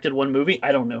only directed one movie?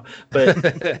 I don't know, but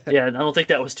yeah, I don't think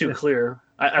that was too clear.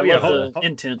 I love the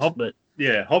intent, but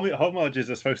yeah,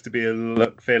 homages are supposed to be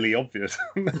fairly obvious.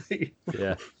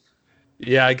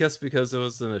 Yeah. I guess because it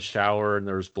was in a shower and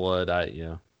there was blood. I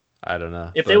don't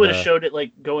know. If they would have showed it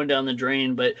like going down the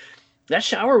drain, but that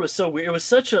shower was so weird. It was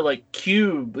such a like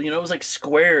cube, it was like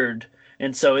squared,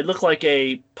 and so it looked like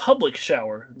a public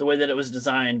shower the way that it was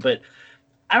designed. But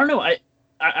I don't know.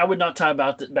 I would not talk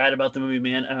bad about the movie,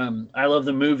 man. I love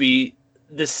the movie.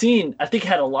 The scene, I think,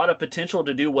 had a lot of potential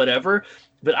to do whatever,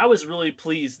 but I was really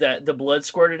pleased that the blood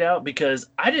squirted out because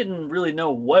I didn't really know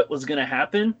what was going to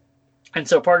happen. And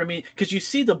so part of me, because you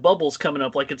see the bubbles coming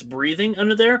up like it's breathing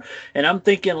under there, and I'm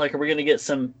thinking, like, are we going to get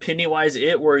some Pennywise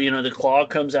It where, the claw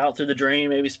comes out through the drain,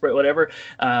 maybe spray, whatever.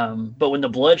 But when the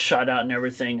blood shot out and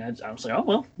everything, I was like, oh,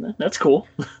 well, that's cool.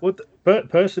 Well,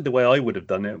 personally, the way I would have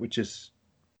done it, which is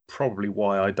probably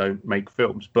why I don't make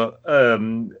films, but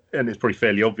and it's probably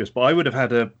fairly obvious, but I would have had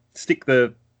to stick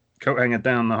the coat hanger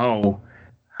down the hole,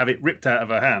 have it ripped out of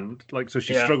her hand, like so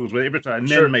she struggles with it, and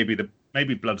then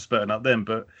maybe blood spurting up then,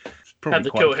 but probably have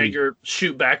the coat hanger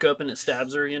shoot back up and it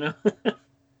stabs her,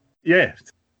 Yeah,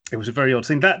 it was a very odd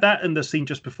scene. That and the scene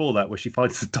just before that where she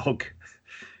finds the dog,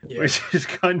 which is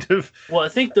kind of. Well, I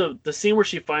think the scene where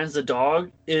she finds the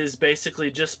dog is basically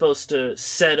just supposed to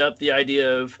set up the idea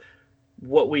of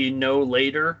what we know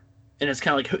later, and it's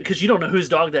kind of like, because you don't know whose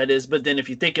dog that is, but then if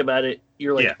you think about it,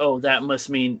 you're like, oh, that must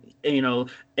mean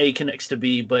A connects to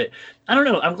B. But I don't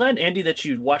know. I'm glad, Andy, that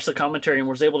you watched the commentary and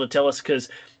was able to tell us, because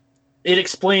it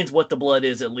explains what the blood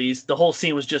is. At least the whole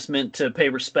scene was just meant to pay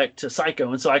respect to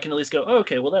Psycho, and so I can at least go, oh,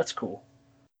 okay, well, that's cool.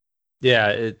 Yeah,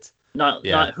 it's not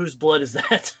whose blood is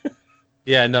that.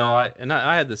 Yeah, no,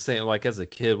 I had the same, like, as a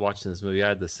kid watching this movie, I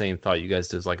had the same thought you guys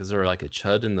did. It's like, is there like a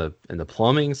chud in the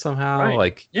plumbing somehow? Right.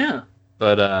 Like, yeah,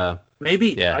 but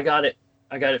maybe. Yeah. I got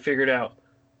it figured out.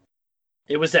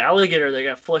 It was the alligator that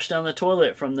got flushed down the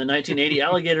toilet from the 1980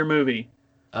 Alligator movie.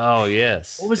 Oh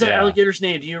yes. What was that alligator's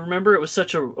name? Do you remember? It was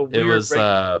such a weird. It was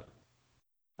oh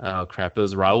crap! It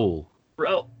was Raul.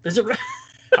 Is it?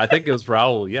 I think it was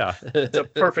Raul. Yeah. It's a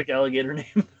perfect alligator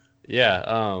name.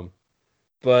 Yeah.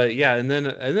 But yeah, and then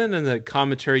in the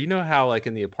commentary, how like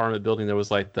in the apartment building there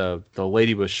was like the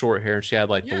lady with short hair and she had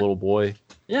like the little boy.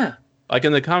 Yeah. Like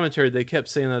in the commentary, they kept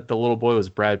saying that the little boy was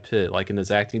Brad Pitt, like in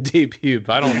his acting debut,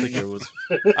 but I don't think it was.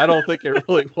 I don't think it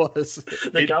really was.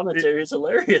 The commentary is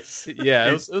hilarious. Yeah,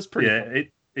 it was pretty. Yeah, funny.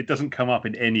 It doesn't come up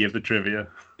in any of the trivia.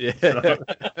 Yeah. So.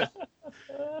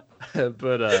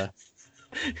 But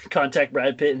contact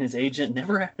Brad Pitt and his agent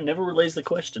never relays the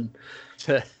question.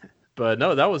 But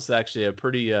no, that was actually a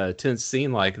pretty tense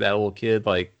scene. Like that little kid,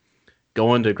 like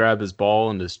going to grab his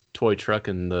ball and his toy truck,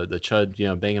 and the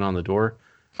chud, banging on the door.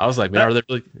 I was like, man, are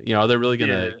they really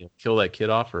gonna kill that kid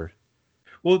off? Or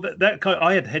well, that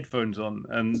I had headphones on,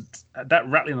 and that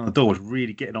rattling on the door was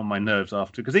really getting on my nerves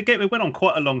after, because it went on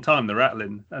quite a long time, the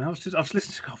rattling, and I was listening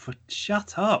to God,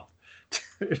 shut up.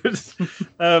 It was,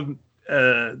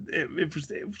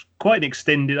 it was quite an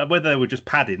extended. Whether they were just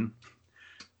padding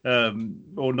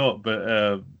or not,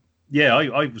 but yeah,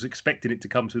 I was expecting it to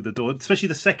come through the door, especially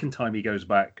the second time he goes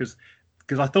back, because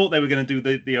I thought they were going to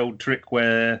do the old trick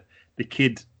where the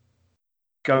kid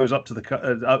goes up to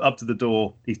the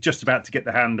door. He's just about to get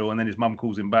the handle, and then his mum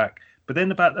calls him back. But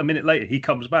then about a minute later, he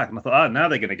comes back, and I thought, now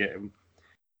they're going to get him.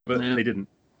 But they didn't.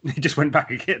 He just went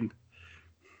back again.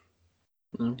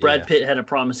 Brad Pitt had a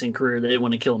promising career. They didn't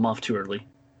want to kill him off too early.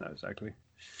 No, exactly.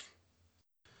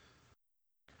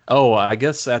 Oh, I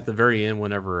guess at the very end,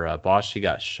 whenever Bosch, he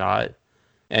got shot,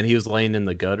 and he was laying in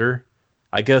the gutter,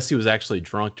 I guess he was actually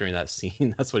drunk during that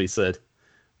scene. That's what he said.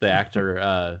 The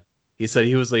actor, he said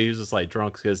he was just like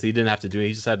drunk because he didn't have to do it.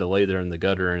 He just had to lay there in the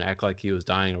gutter and act like he was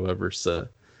dying or whatever. So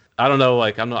I don't know.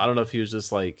 Like I don't know if he was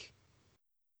just like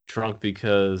drunk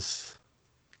because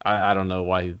I don't know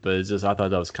why, but it's just I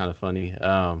thought that was kind of funny.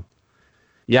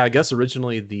 Yeah, I guess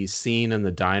originally the scene in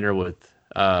the diner with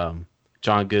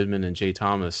John Goodman and Jay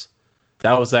Thomas,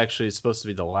 that was actually supposed to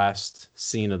be the last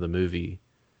scene of the movie,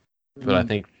 but I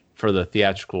think for the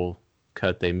theatrical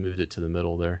cut they moved it to the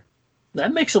middle there.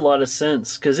 That makes a lot of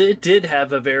sense because it did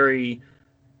have a very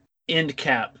end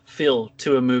cap feel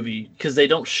to a movie because they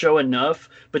don't show enough,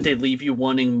 but they leave you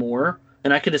wanting more.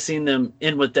 And I could have seen them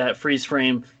end with that freeze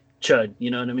frame Chud, you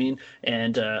know what I mean?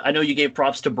 And I know you gave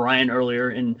props to Brian earlier,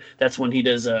 and that's when he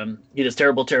does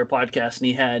Terrible Terror podcast, and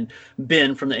he had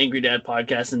Ben from the Angry Dad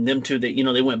podcast, and them two that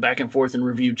they went back and forth and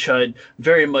reviewed Chud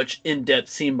very much in depth,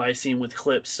 scene by scene with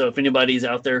clips. So if anybody's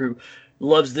out there who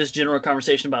loves this general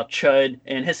conversation about Chud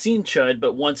and has seen Chud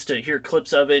but wants to hear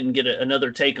clips of it and get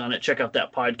another take on it, check out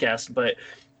that podcast. But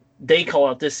they call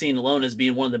out this scene alone as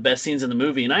being one of the best scenes in the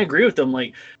movie, and I agree with them.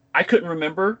 Like, I couldn't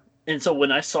remember, and so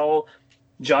when I saw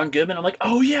John Goodman, I'm like,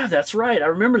 oh yeah, that's right, I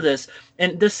remember this.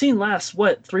 And this scene lasts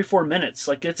 3-4 minutes.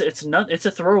 Like it's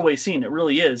a throwaway scene, it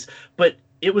really is. But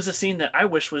it was a scene that I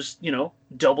wish was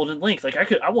doubled in length. Like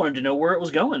I wanted to know where it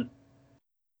was going.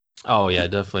 Oh yeah,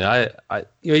 definitely. I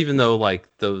even though like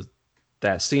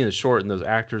that scene is short and those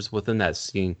actors within that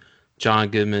scene, John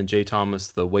Goodman, Jay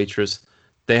Thomas, the waitress,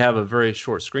 they have a very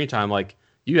short screen time. Like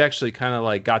you actually kind of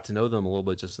like got to know them a little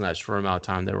bit just in that short amount of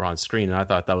time they were on screen, and I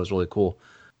thought that was really cool.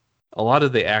 A lot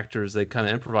of the actors, they kind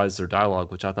of improvised their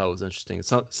dialogue, which I thought was interesting.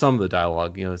 Some of the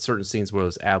dialogue, certain scenes where it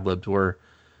was ad-libbed, where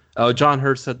John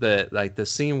Hurt said that like the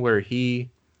scene where he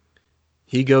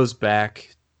goes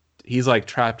back, he's like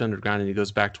trapped underground and he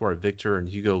goes back to where Victor and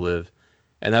Hugo live,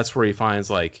 and that's where he finds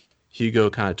like Hugo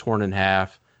kind of torn in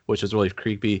half, which is really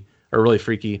creepy or really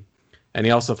freaky, and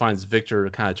he also finds Victor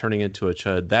kind of turning into a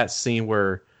chud. That scene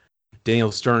where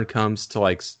Daniel Stern comes to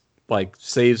like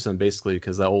saves him basically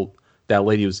because that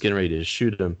lady was getting ready to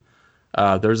shoot him.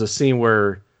 There's a scene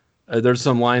where there's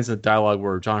some lines in the dialogue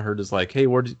where John Hurt is like, "Hey,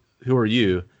 who are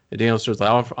you?" And Daniel Stern's like,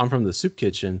 "Oh, I'm from the soup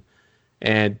kitchen,"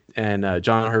 and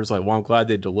John Hurt's like, "Well, I'm glad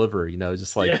they deliver,"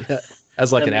 just like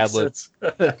as like an ad-lib.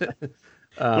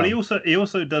 Well, he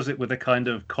also does it with a kind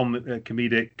of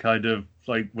comedic kind of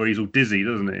like where he's all dizzy,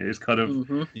 doesn't it? It's kind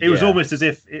of it was almost as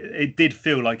if it did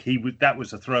feel like that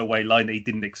was a throwaway line that he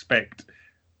didn't expect.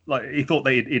 Like he thought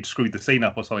he'd screwed the scene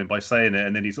up or something by saying it,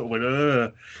 and then he sort of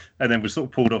went, and then was sort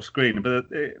of pulled off screen. But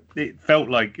it felt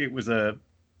like it was an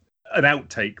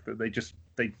outtake that they just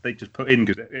put in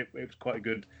because it was quite a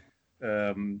good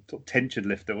sort of tension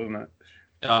lifter, wasn't it?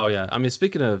 Oh yeah, I mean,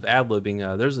 speaking of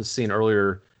ad-libbing, there's a scene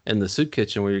earlier in the soup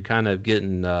kitchen where you're kind of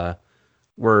getting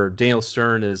where Daniel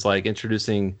Stern is like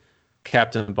introducing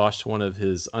Captain Bosch to one of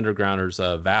his undergrounders,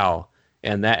 Val,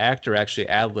 and that actor actually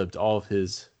ad-libbed all of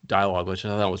his dialogue, which I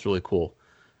thought was really cool.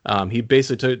 He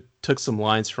basically took some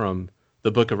lines from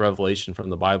the Book of Revelation from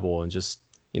the Bible and just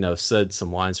said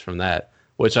some lines from that,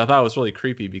 which I thought was really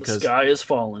creepy because the sky is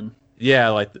fallen. Yeah,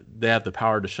 like they have the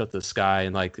power to shut the sky,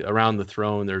 and like around the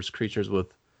throne there's creatures with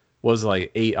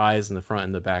like 8 eyes in the front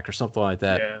and the back or something like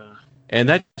that. Yeah. And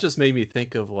that just made me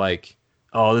think of like,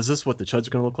 oh, is this what the Chuds are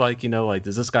gonna look like? Like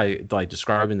does this guy like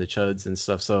describing the Chuds and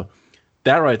stuff? So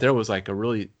that right there was like a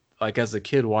really, like as a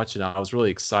kid watching it, I was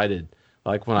really excited.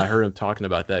 Like when I heard him talking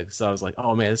about that, because I was like,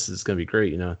 oh man, this is gonna be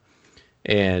great,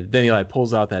 And then he like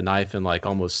pulls out that knife and like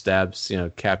almost stabs,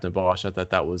 Captain Bosch. I thought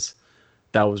that was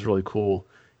really cool.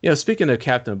 Speaking of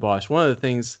Captain Bosch, one of the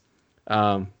things,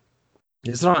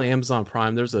 it's on Amazon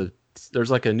Prime. There's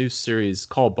like a new series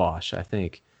called Bosch, I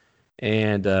think,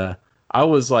 and I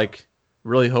was like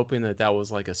really hoping that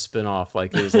was like a spinoff,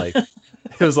 like it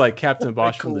was like Captain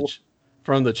Bosch cool.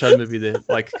 from the Chud movie, that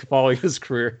like following his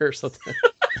career or something.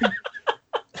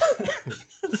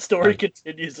 The story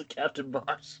continues with Captain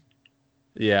Bosch.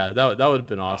 Yeah, that would have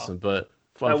been awesome, but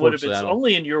that would have been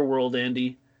only in your world,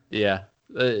 Andy. Yeah,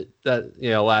 that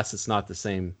alas, it's not the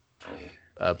same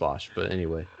Bosch. But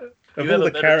anyway, You have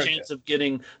a better chance of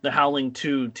getting the Howling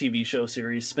 2 TV show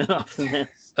series spinoff than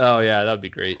this. Oh yeah, that'd be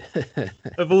great.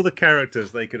 Of all the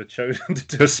characters they could have chosen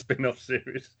to do a spin-off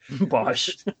series, Bosch.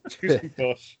 Choosing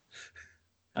Bosch.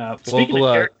 Speaking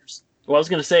of characters, I was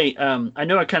going to say, I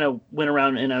know I kind of went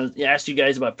around and I asked you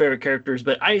guys about favorite characters,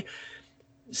 but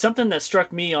something that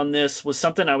struck me on this was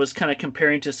something I was kind of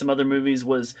comparing to some other movies.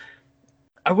 Was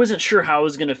I wasn't sure how I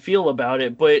was going to feel about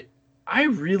it, but I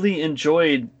really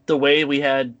enjoyed the way we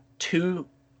had two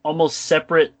almost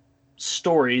separate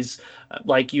stories.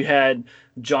 Like you had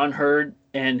John Hurt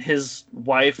and his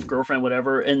wife, girlfriend,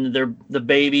 whatever, and the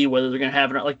baby, whether they're going to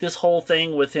have it, like this whole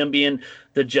thing with him being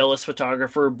the jealous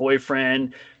photographer,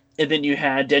 boyfriend. And then you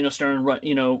had Daniel Stern,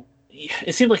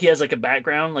 it seemed like he has like a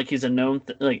background, like he's a known,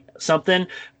 like something,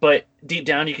 but deep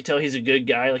down you could tell he's a good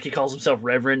guy. Like he calls himself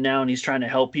Reverend now and he's trying to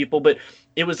help people, but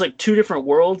it was like two different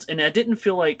worlds. And I didn't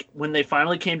feel like when they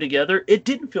finally came together, it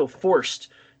didn't feel forced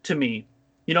to me.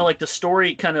 Like the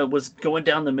story kind of was going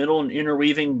down the middle and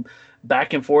interweaving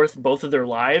back and forth both of their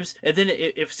lives. And then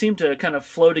it seemed to kind of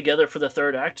flow together for the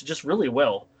third act just really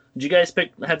well. Did you guys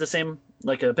have the same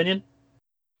opinion?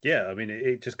 Yeah, I mean,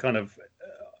 it just kind of,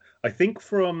 I think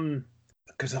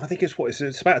because I think it's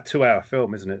about a 2-hour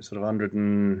film, isn't it? Sort of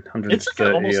 130. It's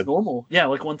like almost normal. Yeah,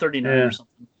 like 139 or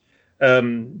something.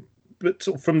 But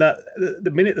sort of from that,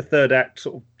 the minute the third act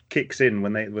sort of kicks in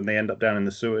when they end up down in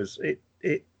the sewers, it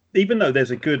even though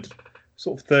there's a good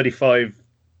sort of 35,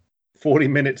 40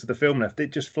 minutes of the film left,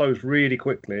 it just flows really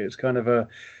quickly. It's kind of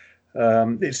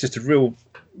it's just a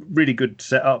really good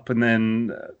setup, and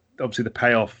then obviously the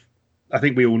payoff. I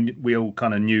think we all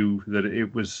kind of knew that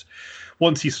it was,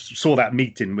 once you saw that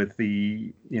meeting with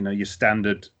the your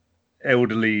standard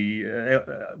elderly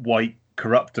white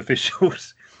corrupt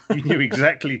officials, you knew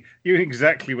exactly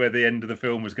where the end of the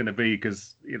film was going to be,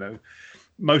 because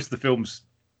most of the films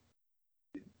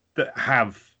that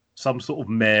have some sort of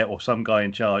mayor or some guy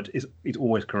in charge is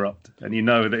always corrupt, and you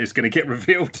know that it's going to get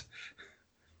revealed.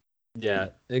 Yeah,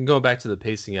 and going back to the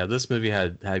pacing, this movie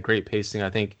had great pacing. I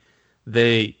think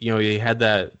they, you had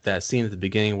that scene at the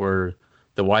beginning where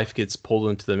the wife gets pulled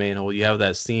into the manhole. You have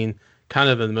that scene kind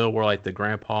of in the middle where like the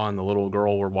grandpa and the little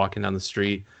girl were walking down the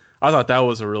street. I thought that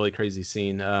was a really crazy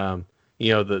scene.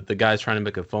 The guy's trying to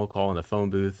make a phone call in a phone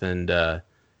booth, and the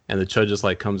chud just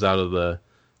like comes out of the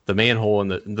manhole, and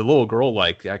the little girl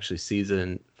like actually sees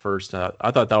it first.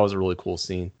 I thought that was a really cool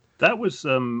scene. That was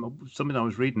something I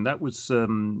was reading. That was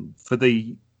for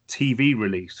the TV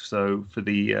release. So for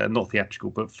the not theatrical,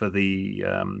 but for the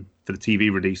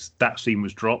TV release, that scene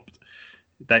was dropped.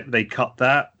 They cut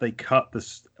that. They cut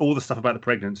all the stuff about the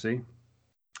pregnancy.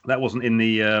 That wasn't in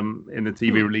the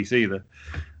TV release either.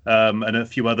 And a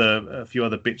few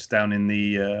other bits down in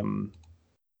the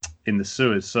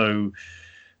sewers. So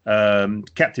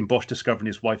Captain Bosch discovering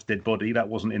his wife's dead body, that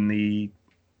wasn't in the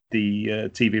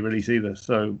TV release either.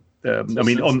 So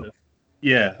additional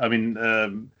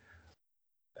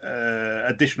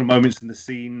moments in the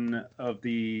scene of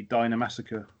the diner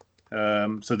massacre.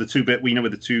 So the two bit we know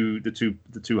where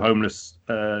the two homeless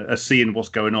are seeing what's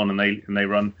going on, and they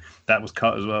run. That was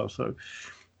cut as well. So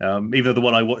even though the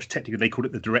one I watched, technically they called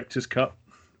it the director's cut,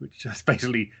 which is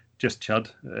basically just chud.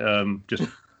 Just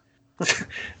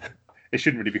it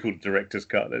shouldn't really be called a director's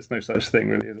cut. There's no such thing,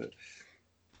 really, is it?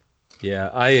 Yeah,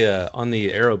 I on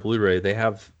the Arrow Blu-ray they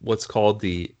have what's called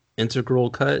the integral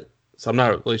cut. So I'm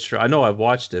not really sure. I know I've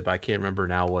watched it, but I can't remember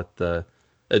now what the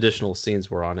additional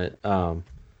scenes were on it.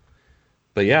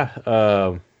 But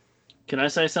yeah. Can I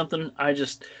say something? I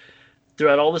just,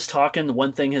 throughout all this talking, the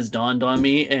one thing has dawned on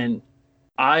me, and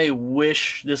I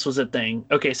wish this was a thing.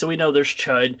 Okay, so we know there's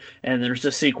Chud, and there's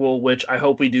the sequel, which I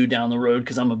hope we do down the road,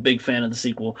 because I'm a big fan of the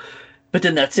sequel. But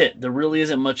then that's it. There really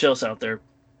isn't much else out there.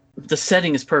 The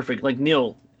setting is perfect. Like,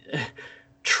 Neil,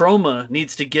 Troma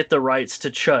needs to get the rights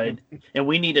to Chud, and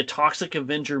we need a Toxic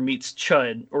Avenger meets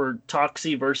Chud, or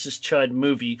Toxie versus Chud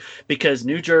movie, because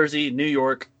New Jersey, New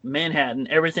York, Manhattan,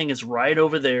 everything is right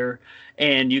over there,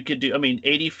 and you could do,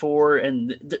 84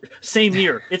 and same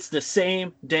year. It's the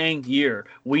same dang year.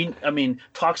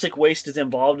 Toxic Waste is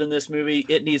involved in this movie.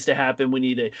 It needs to happen.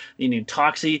 You need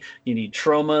Toxie, you need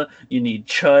Troma, you need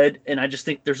Chud, and I just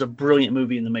think there's a brilliant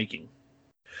movie in the making.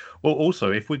 Well,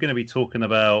 also, if we're going to be talking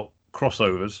about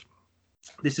crossovers,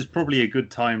 this is probably a good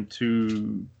time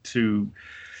to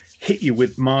hit you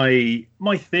with my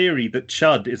theory that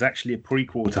Chud is actually a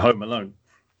prequel to Home Alone.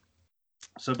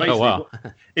 So basically,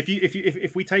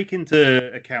 if we take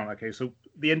into account, okay, so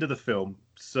the end of the film,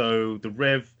 so the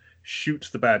Rev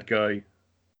shoots the bad guy,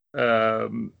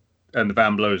 and the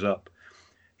van blows up.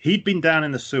 he'd been down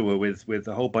in the sewer with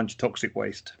a whole bunch of toxic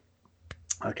waste.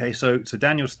 Okay, so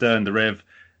Daniel Stern, the Rev,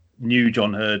 knew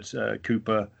John Hurt,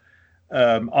 Cooper.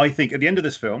 I think at the end of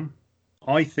this film,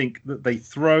 I think that they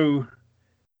throw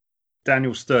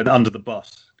Daniel Stern under the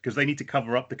bus because they need to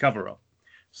cover up the cover-up.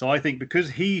 So I think because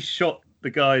he shot the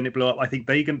guy and it blew up, I think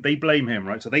they blame him,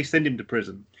 right? So they send him to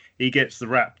prison. He gets the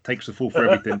rap, takes the fall for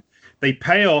everything. They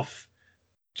pay off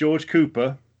George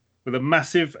Cooper with a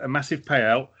massive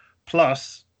payout,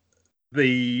 plus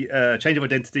the change of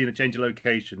identity and a change of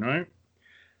location, right?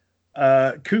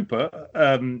 Cooper,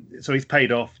 so he's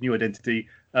paid off, new identity.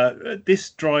 This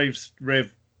drives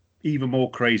Rev even more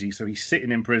crazy. So he's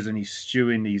sitting in prison, he's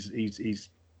stewing, he's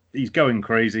going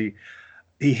crazy.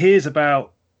 He hears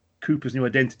about Cooper's new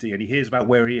identity and he hears about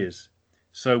where he is.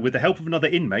 So with the help of another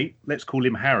inmate, let's call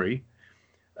him Harry,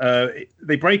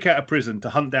 they break out of prison to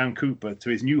hunt down Cooper to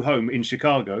his new home in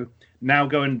Chicago, now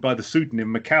going by the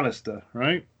pseudonym McAllister,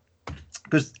 right?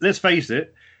 Because let's face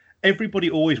it, everybody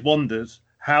always wonders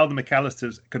how the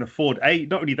McAllisters can afford,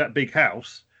 not only that big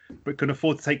house, but can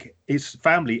afford to take his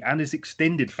family and his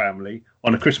extended family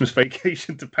on a Christmas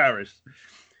vacation to Paris,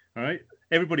 right?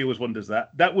 Everybody always wonders that.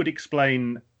 That would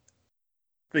explain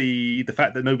the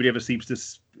fact that nobody ever seems to.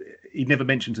 He never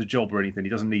mentions a job or anything. He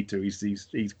doesn't need to.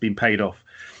 He's been paid off.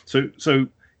 So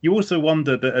you also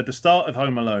wonder that at the start of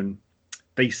Home Alone,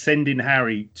 they send in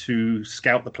Harry to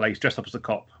scout the place, dressed up as a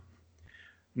cop.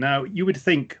 Now you would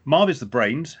think Marv is the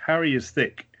brains, Harry is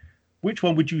thick. Which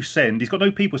one would you send? He's got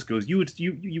no people skills. You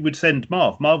would send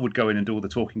Marv. Marv would go in and do all the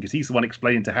talking because he's the one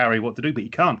explaining to Harry what to do. But he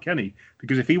can't, can he?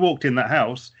 Because if he walked in that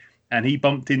house and he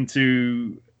bumped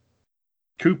into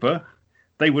Cooper,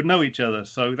 they would know each other.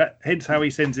 So that hence how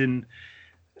he sends in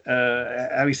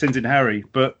Harry.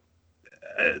 But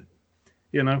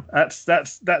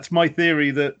that's my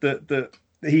theory that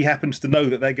he happens to know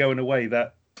that they're going away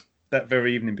that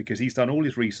very evening because he's done all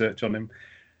his research on him.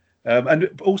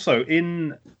 And also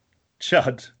in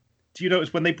Chud, do you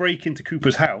notice when they break into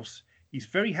Cooper's house, he's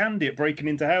very handy at breaking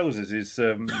into houses, is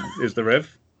the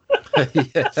Rev.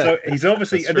 Yeah, so he's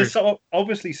obviously, and there's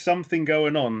obviously something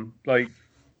going on. Like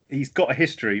he's got a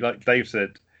history, like Dave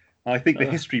said. I think the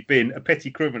history being a petty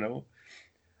criminal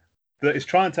that is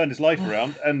trying to turn his life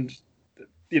around, and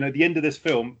the end of this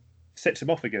film sets him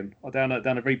off again down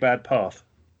a very bad path.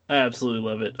 I absolutely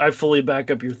love it. I fully back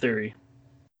up your theory.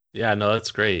 Yeah, no,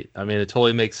 that's great. I mean, it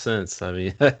totally makes sense. I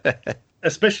mean,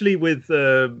 especially with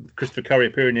Christopher Curry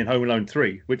appearing in Home Alone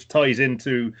 3, which ties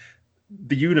into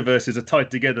the universes are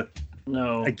tied together.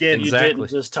 No, again, you didn't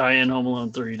just tie in Home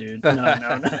Alone 3, dude.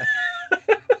 No.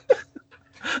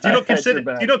 Do you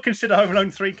not consider Home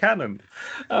Alone 3 canon?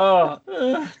 Oh,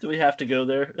 do we have to go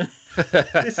there?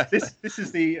 This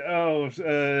is the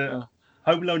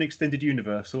Home Alone Extended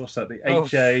Universe. What's that? The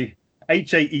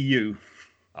HAEU.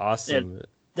 Awesome. Yeah,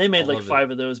 they made like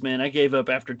 5 of those, man. I gave up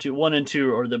after 2. 1 and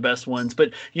 2 are the best ones.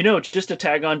 But just to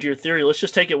tag on to your theory, let's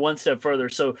just take it one step further.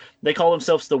 So they call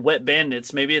themselves the Wet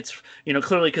Bandits. Maybe it's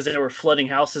clearly because they were flooding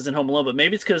houses in Home Alone, but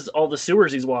maybe it's because all the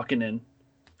sewers he's walking in.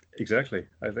 Exactly.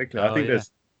 I think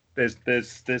there's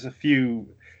a few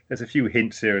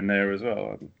hints here and there as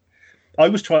well. I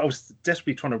was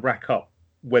desperately trying to rack up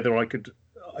whether I could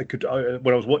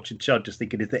when I was watching Chud, just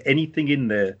thinking, is there anything in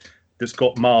there that's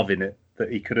got Marv in it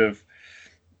that he could have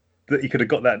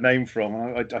got that name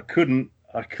from? I couldn't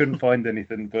find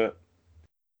anything. But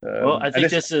well, I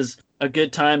think this is a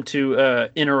good time to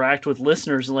interact with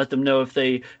listeners and let them know if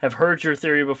they have heard your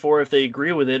theory before, if they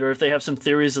agree with it, or if they have some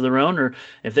theories of their own, or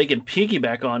if they can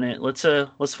piggyback on it.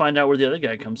 Let's find out where the other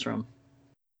guy comes from.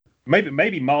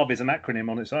 Maybe Marv is an acronym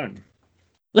on its own.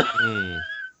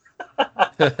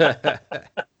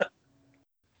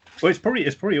 Well, it's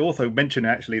probably also mentioned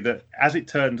actually that as it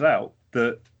turns out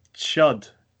that Chud,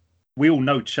 we all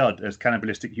know Chud as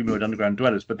cannibalistic humanoid underground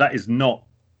dwellers, but that is not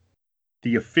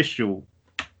the official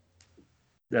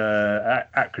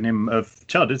acronym of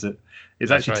Chud, is it? It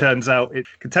actually turns out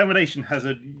contamination has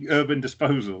an urban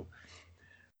disposal.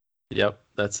 Yep,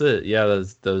 that's it. Yeah,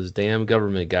 those damn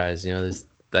government guys,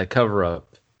 that cover up.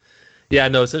 Yeah,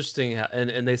 no, it's interesting,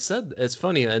 and they said it's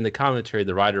funny in the commentary.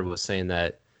 The writer was saying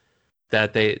that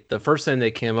the first thing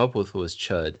they came up with was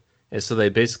Chud, and so they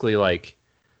basically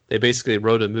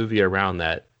wrote a movie around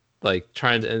that, like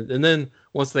trying to, and then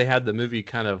once they had the movie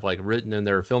kind of like written and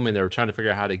they were filming, they were trying to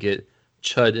figure out how to get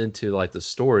Chud into like the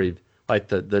story, like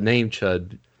the name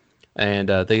Chud, and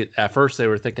at first they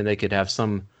were thinking they could have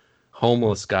some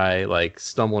homeless guy like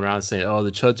stumbling around saying, "Oh,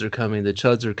 the Chuds are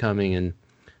coming,"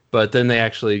 but then they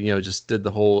actually just did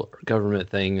the whole government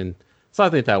thing, and so I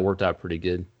think that worked out pretty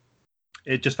good.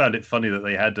 It just found it funny that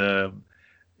they had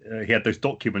he had those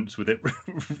documents with it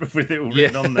with it all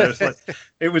written on there. It's like,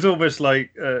 it was almost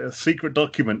like secret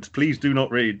documents. Please do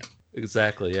not read.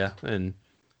 Exactly. Yeah. And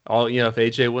if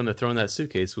AJ wouldn't have thrown that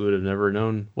suitcase, we would have never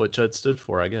known what Chud stood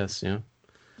for, I guess. Yeah.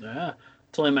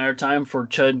 It's only a matter of time before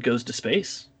Chud goes to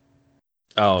space.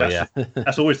 Oh,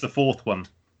 that's always the fourth one.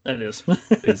 That is.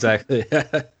 Exactly.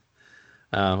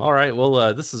 All right.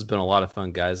 Well, this has been a lot of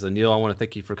fun, guys. Neil, I want to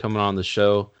thank you for coming on the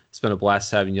show. It's been a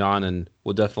blast having you on, and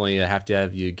we'll definitely have to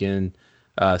have you again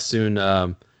soon.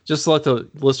 Just to let the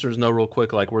listeners know real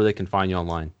quick, like where they can find you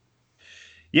online.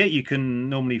 Yeah, you can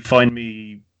normally find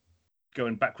me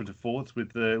going backwards and forwards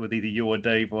with either you or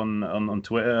Dave on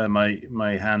Twitter.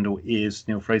 My handle is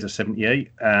Neil Fraser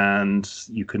 78, and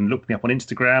you can look me up on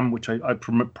Instagram, which I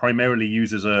primarily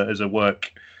use as a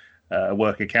work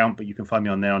account, but you can find me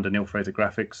on there under Neil Fraser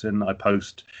Graphics, and I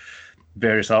post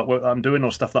various artwork that I'm doing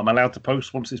or stuff that I'm allowed to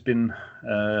post once it's been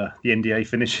the NDA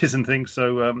finishes and things.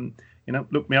 So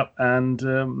look me up,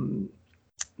 and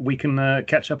we can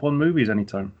catch up on movies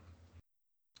anytime.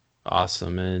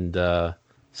 Awesome. And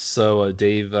so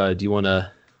Dave, do you want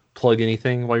to plug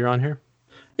anything while you're on here?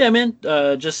 Yeah, man.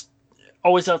 Just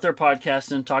always out there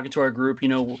podcasting, talking to our group.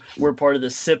 We're part of the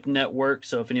SIP network.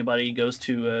 So if anybody goes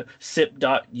to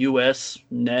sip.us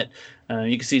net,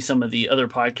 you can see some of the other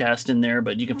podcasts in there,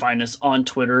 but you can find us on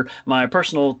Twitter. My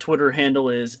personal Twitter handle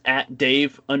is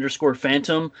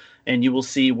 @Dave_Phantom, and you will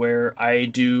see where I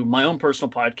do my own personal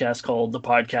podcast called The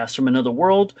Podcast from Another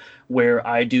World, where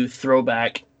I do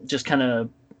throwback, just kind of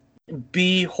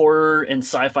B horror and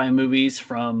sci-fi movies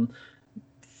from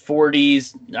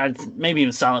 40s, maybe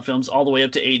even silent films, all the way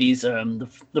up to 80s.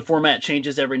 The format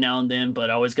changes every now and then, but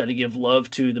I always got to give love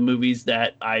to the movies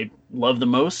that I love the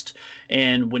most.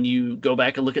 And when you go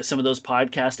back and look at some of those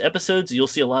podcast episodes, you'll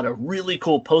see a lot of really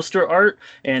cool poster art,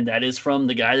 and that is from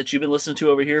the guy that you've been listening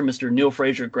to over here, Mr. Neil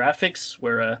Fraser Graphics,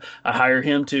 where I hire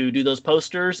him to do those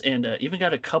posters, and even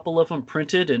got a couple of them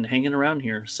printed and hanging around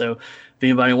here. So if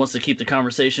anybody wants to keep the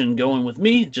conversation going with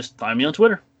me, just find me on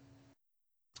Twitter.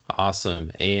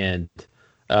 Awesome. And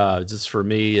just for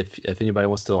me, if anybody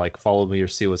wants to like follow me or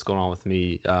see what's going on with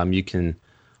me, you can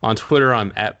on Twitter.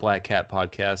 I'm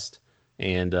 @BlackCatPodcast,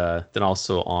 and then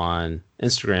also on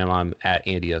Instagram I'm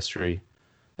 @AndyUssery.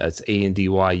 That's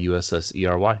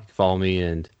ANDYUSSERY. Follow me,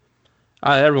 and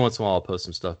every once in a while I'll post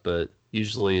some stuff, but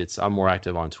usually I'm more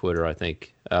active on Twitter. I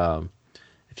think,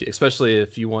 especially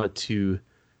if you want to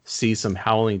see some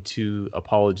Howling 2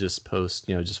 apologist posts,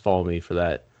 just follow me for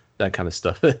that kind of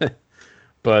stuff.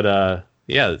 But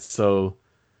so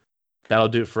that'll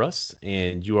do it for us,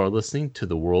 and you are listening to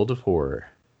The World of Horror.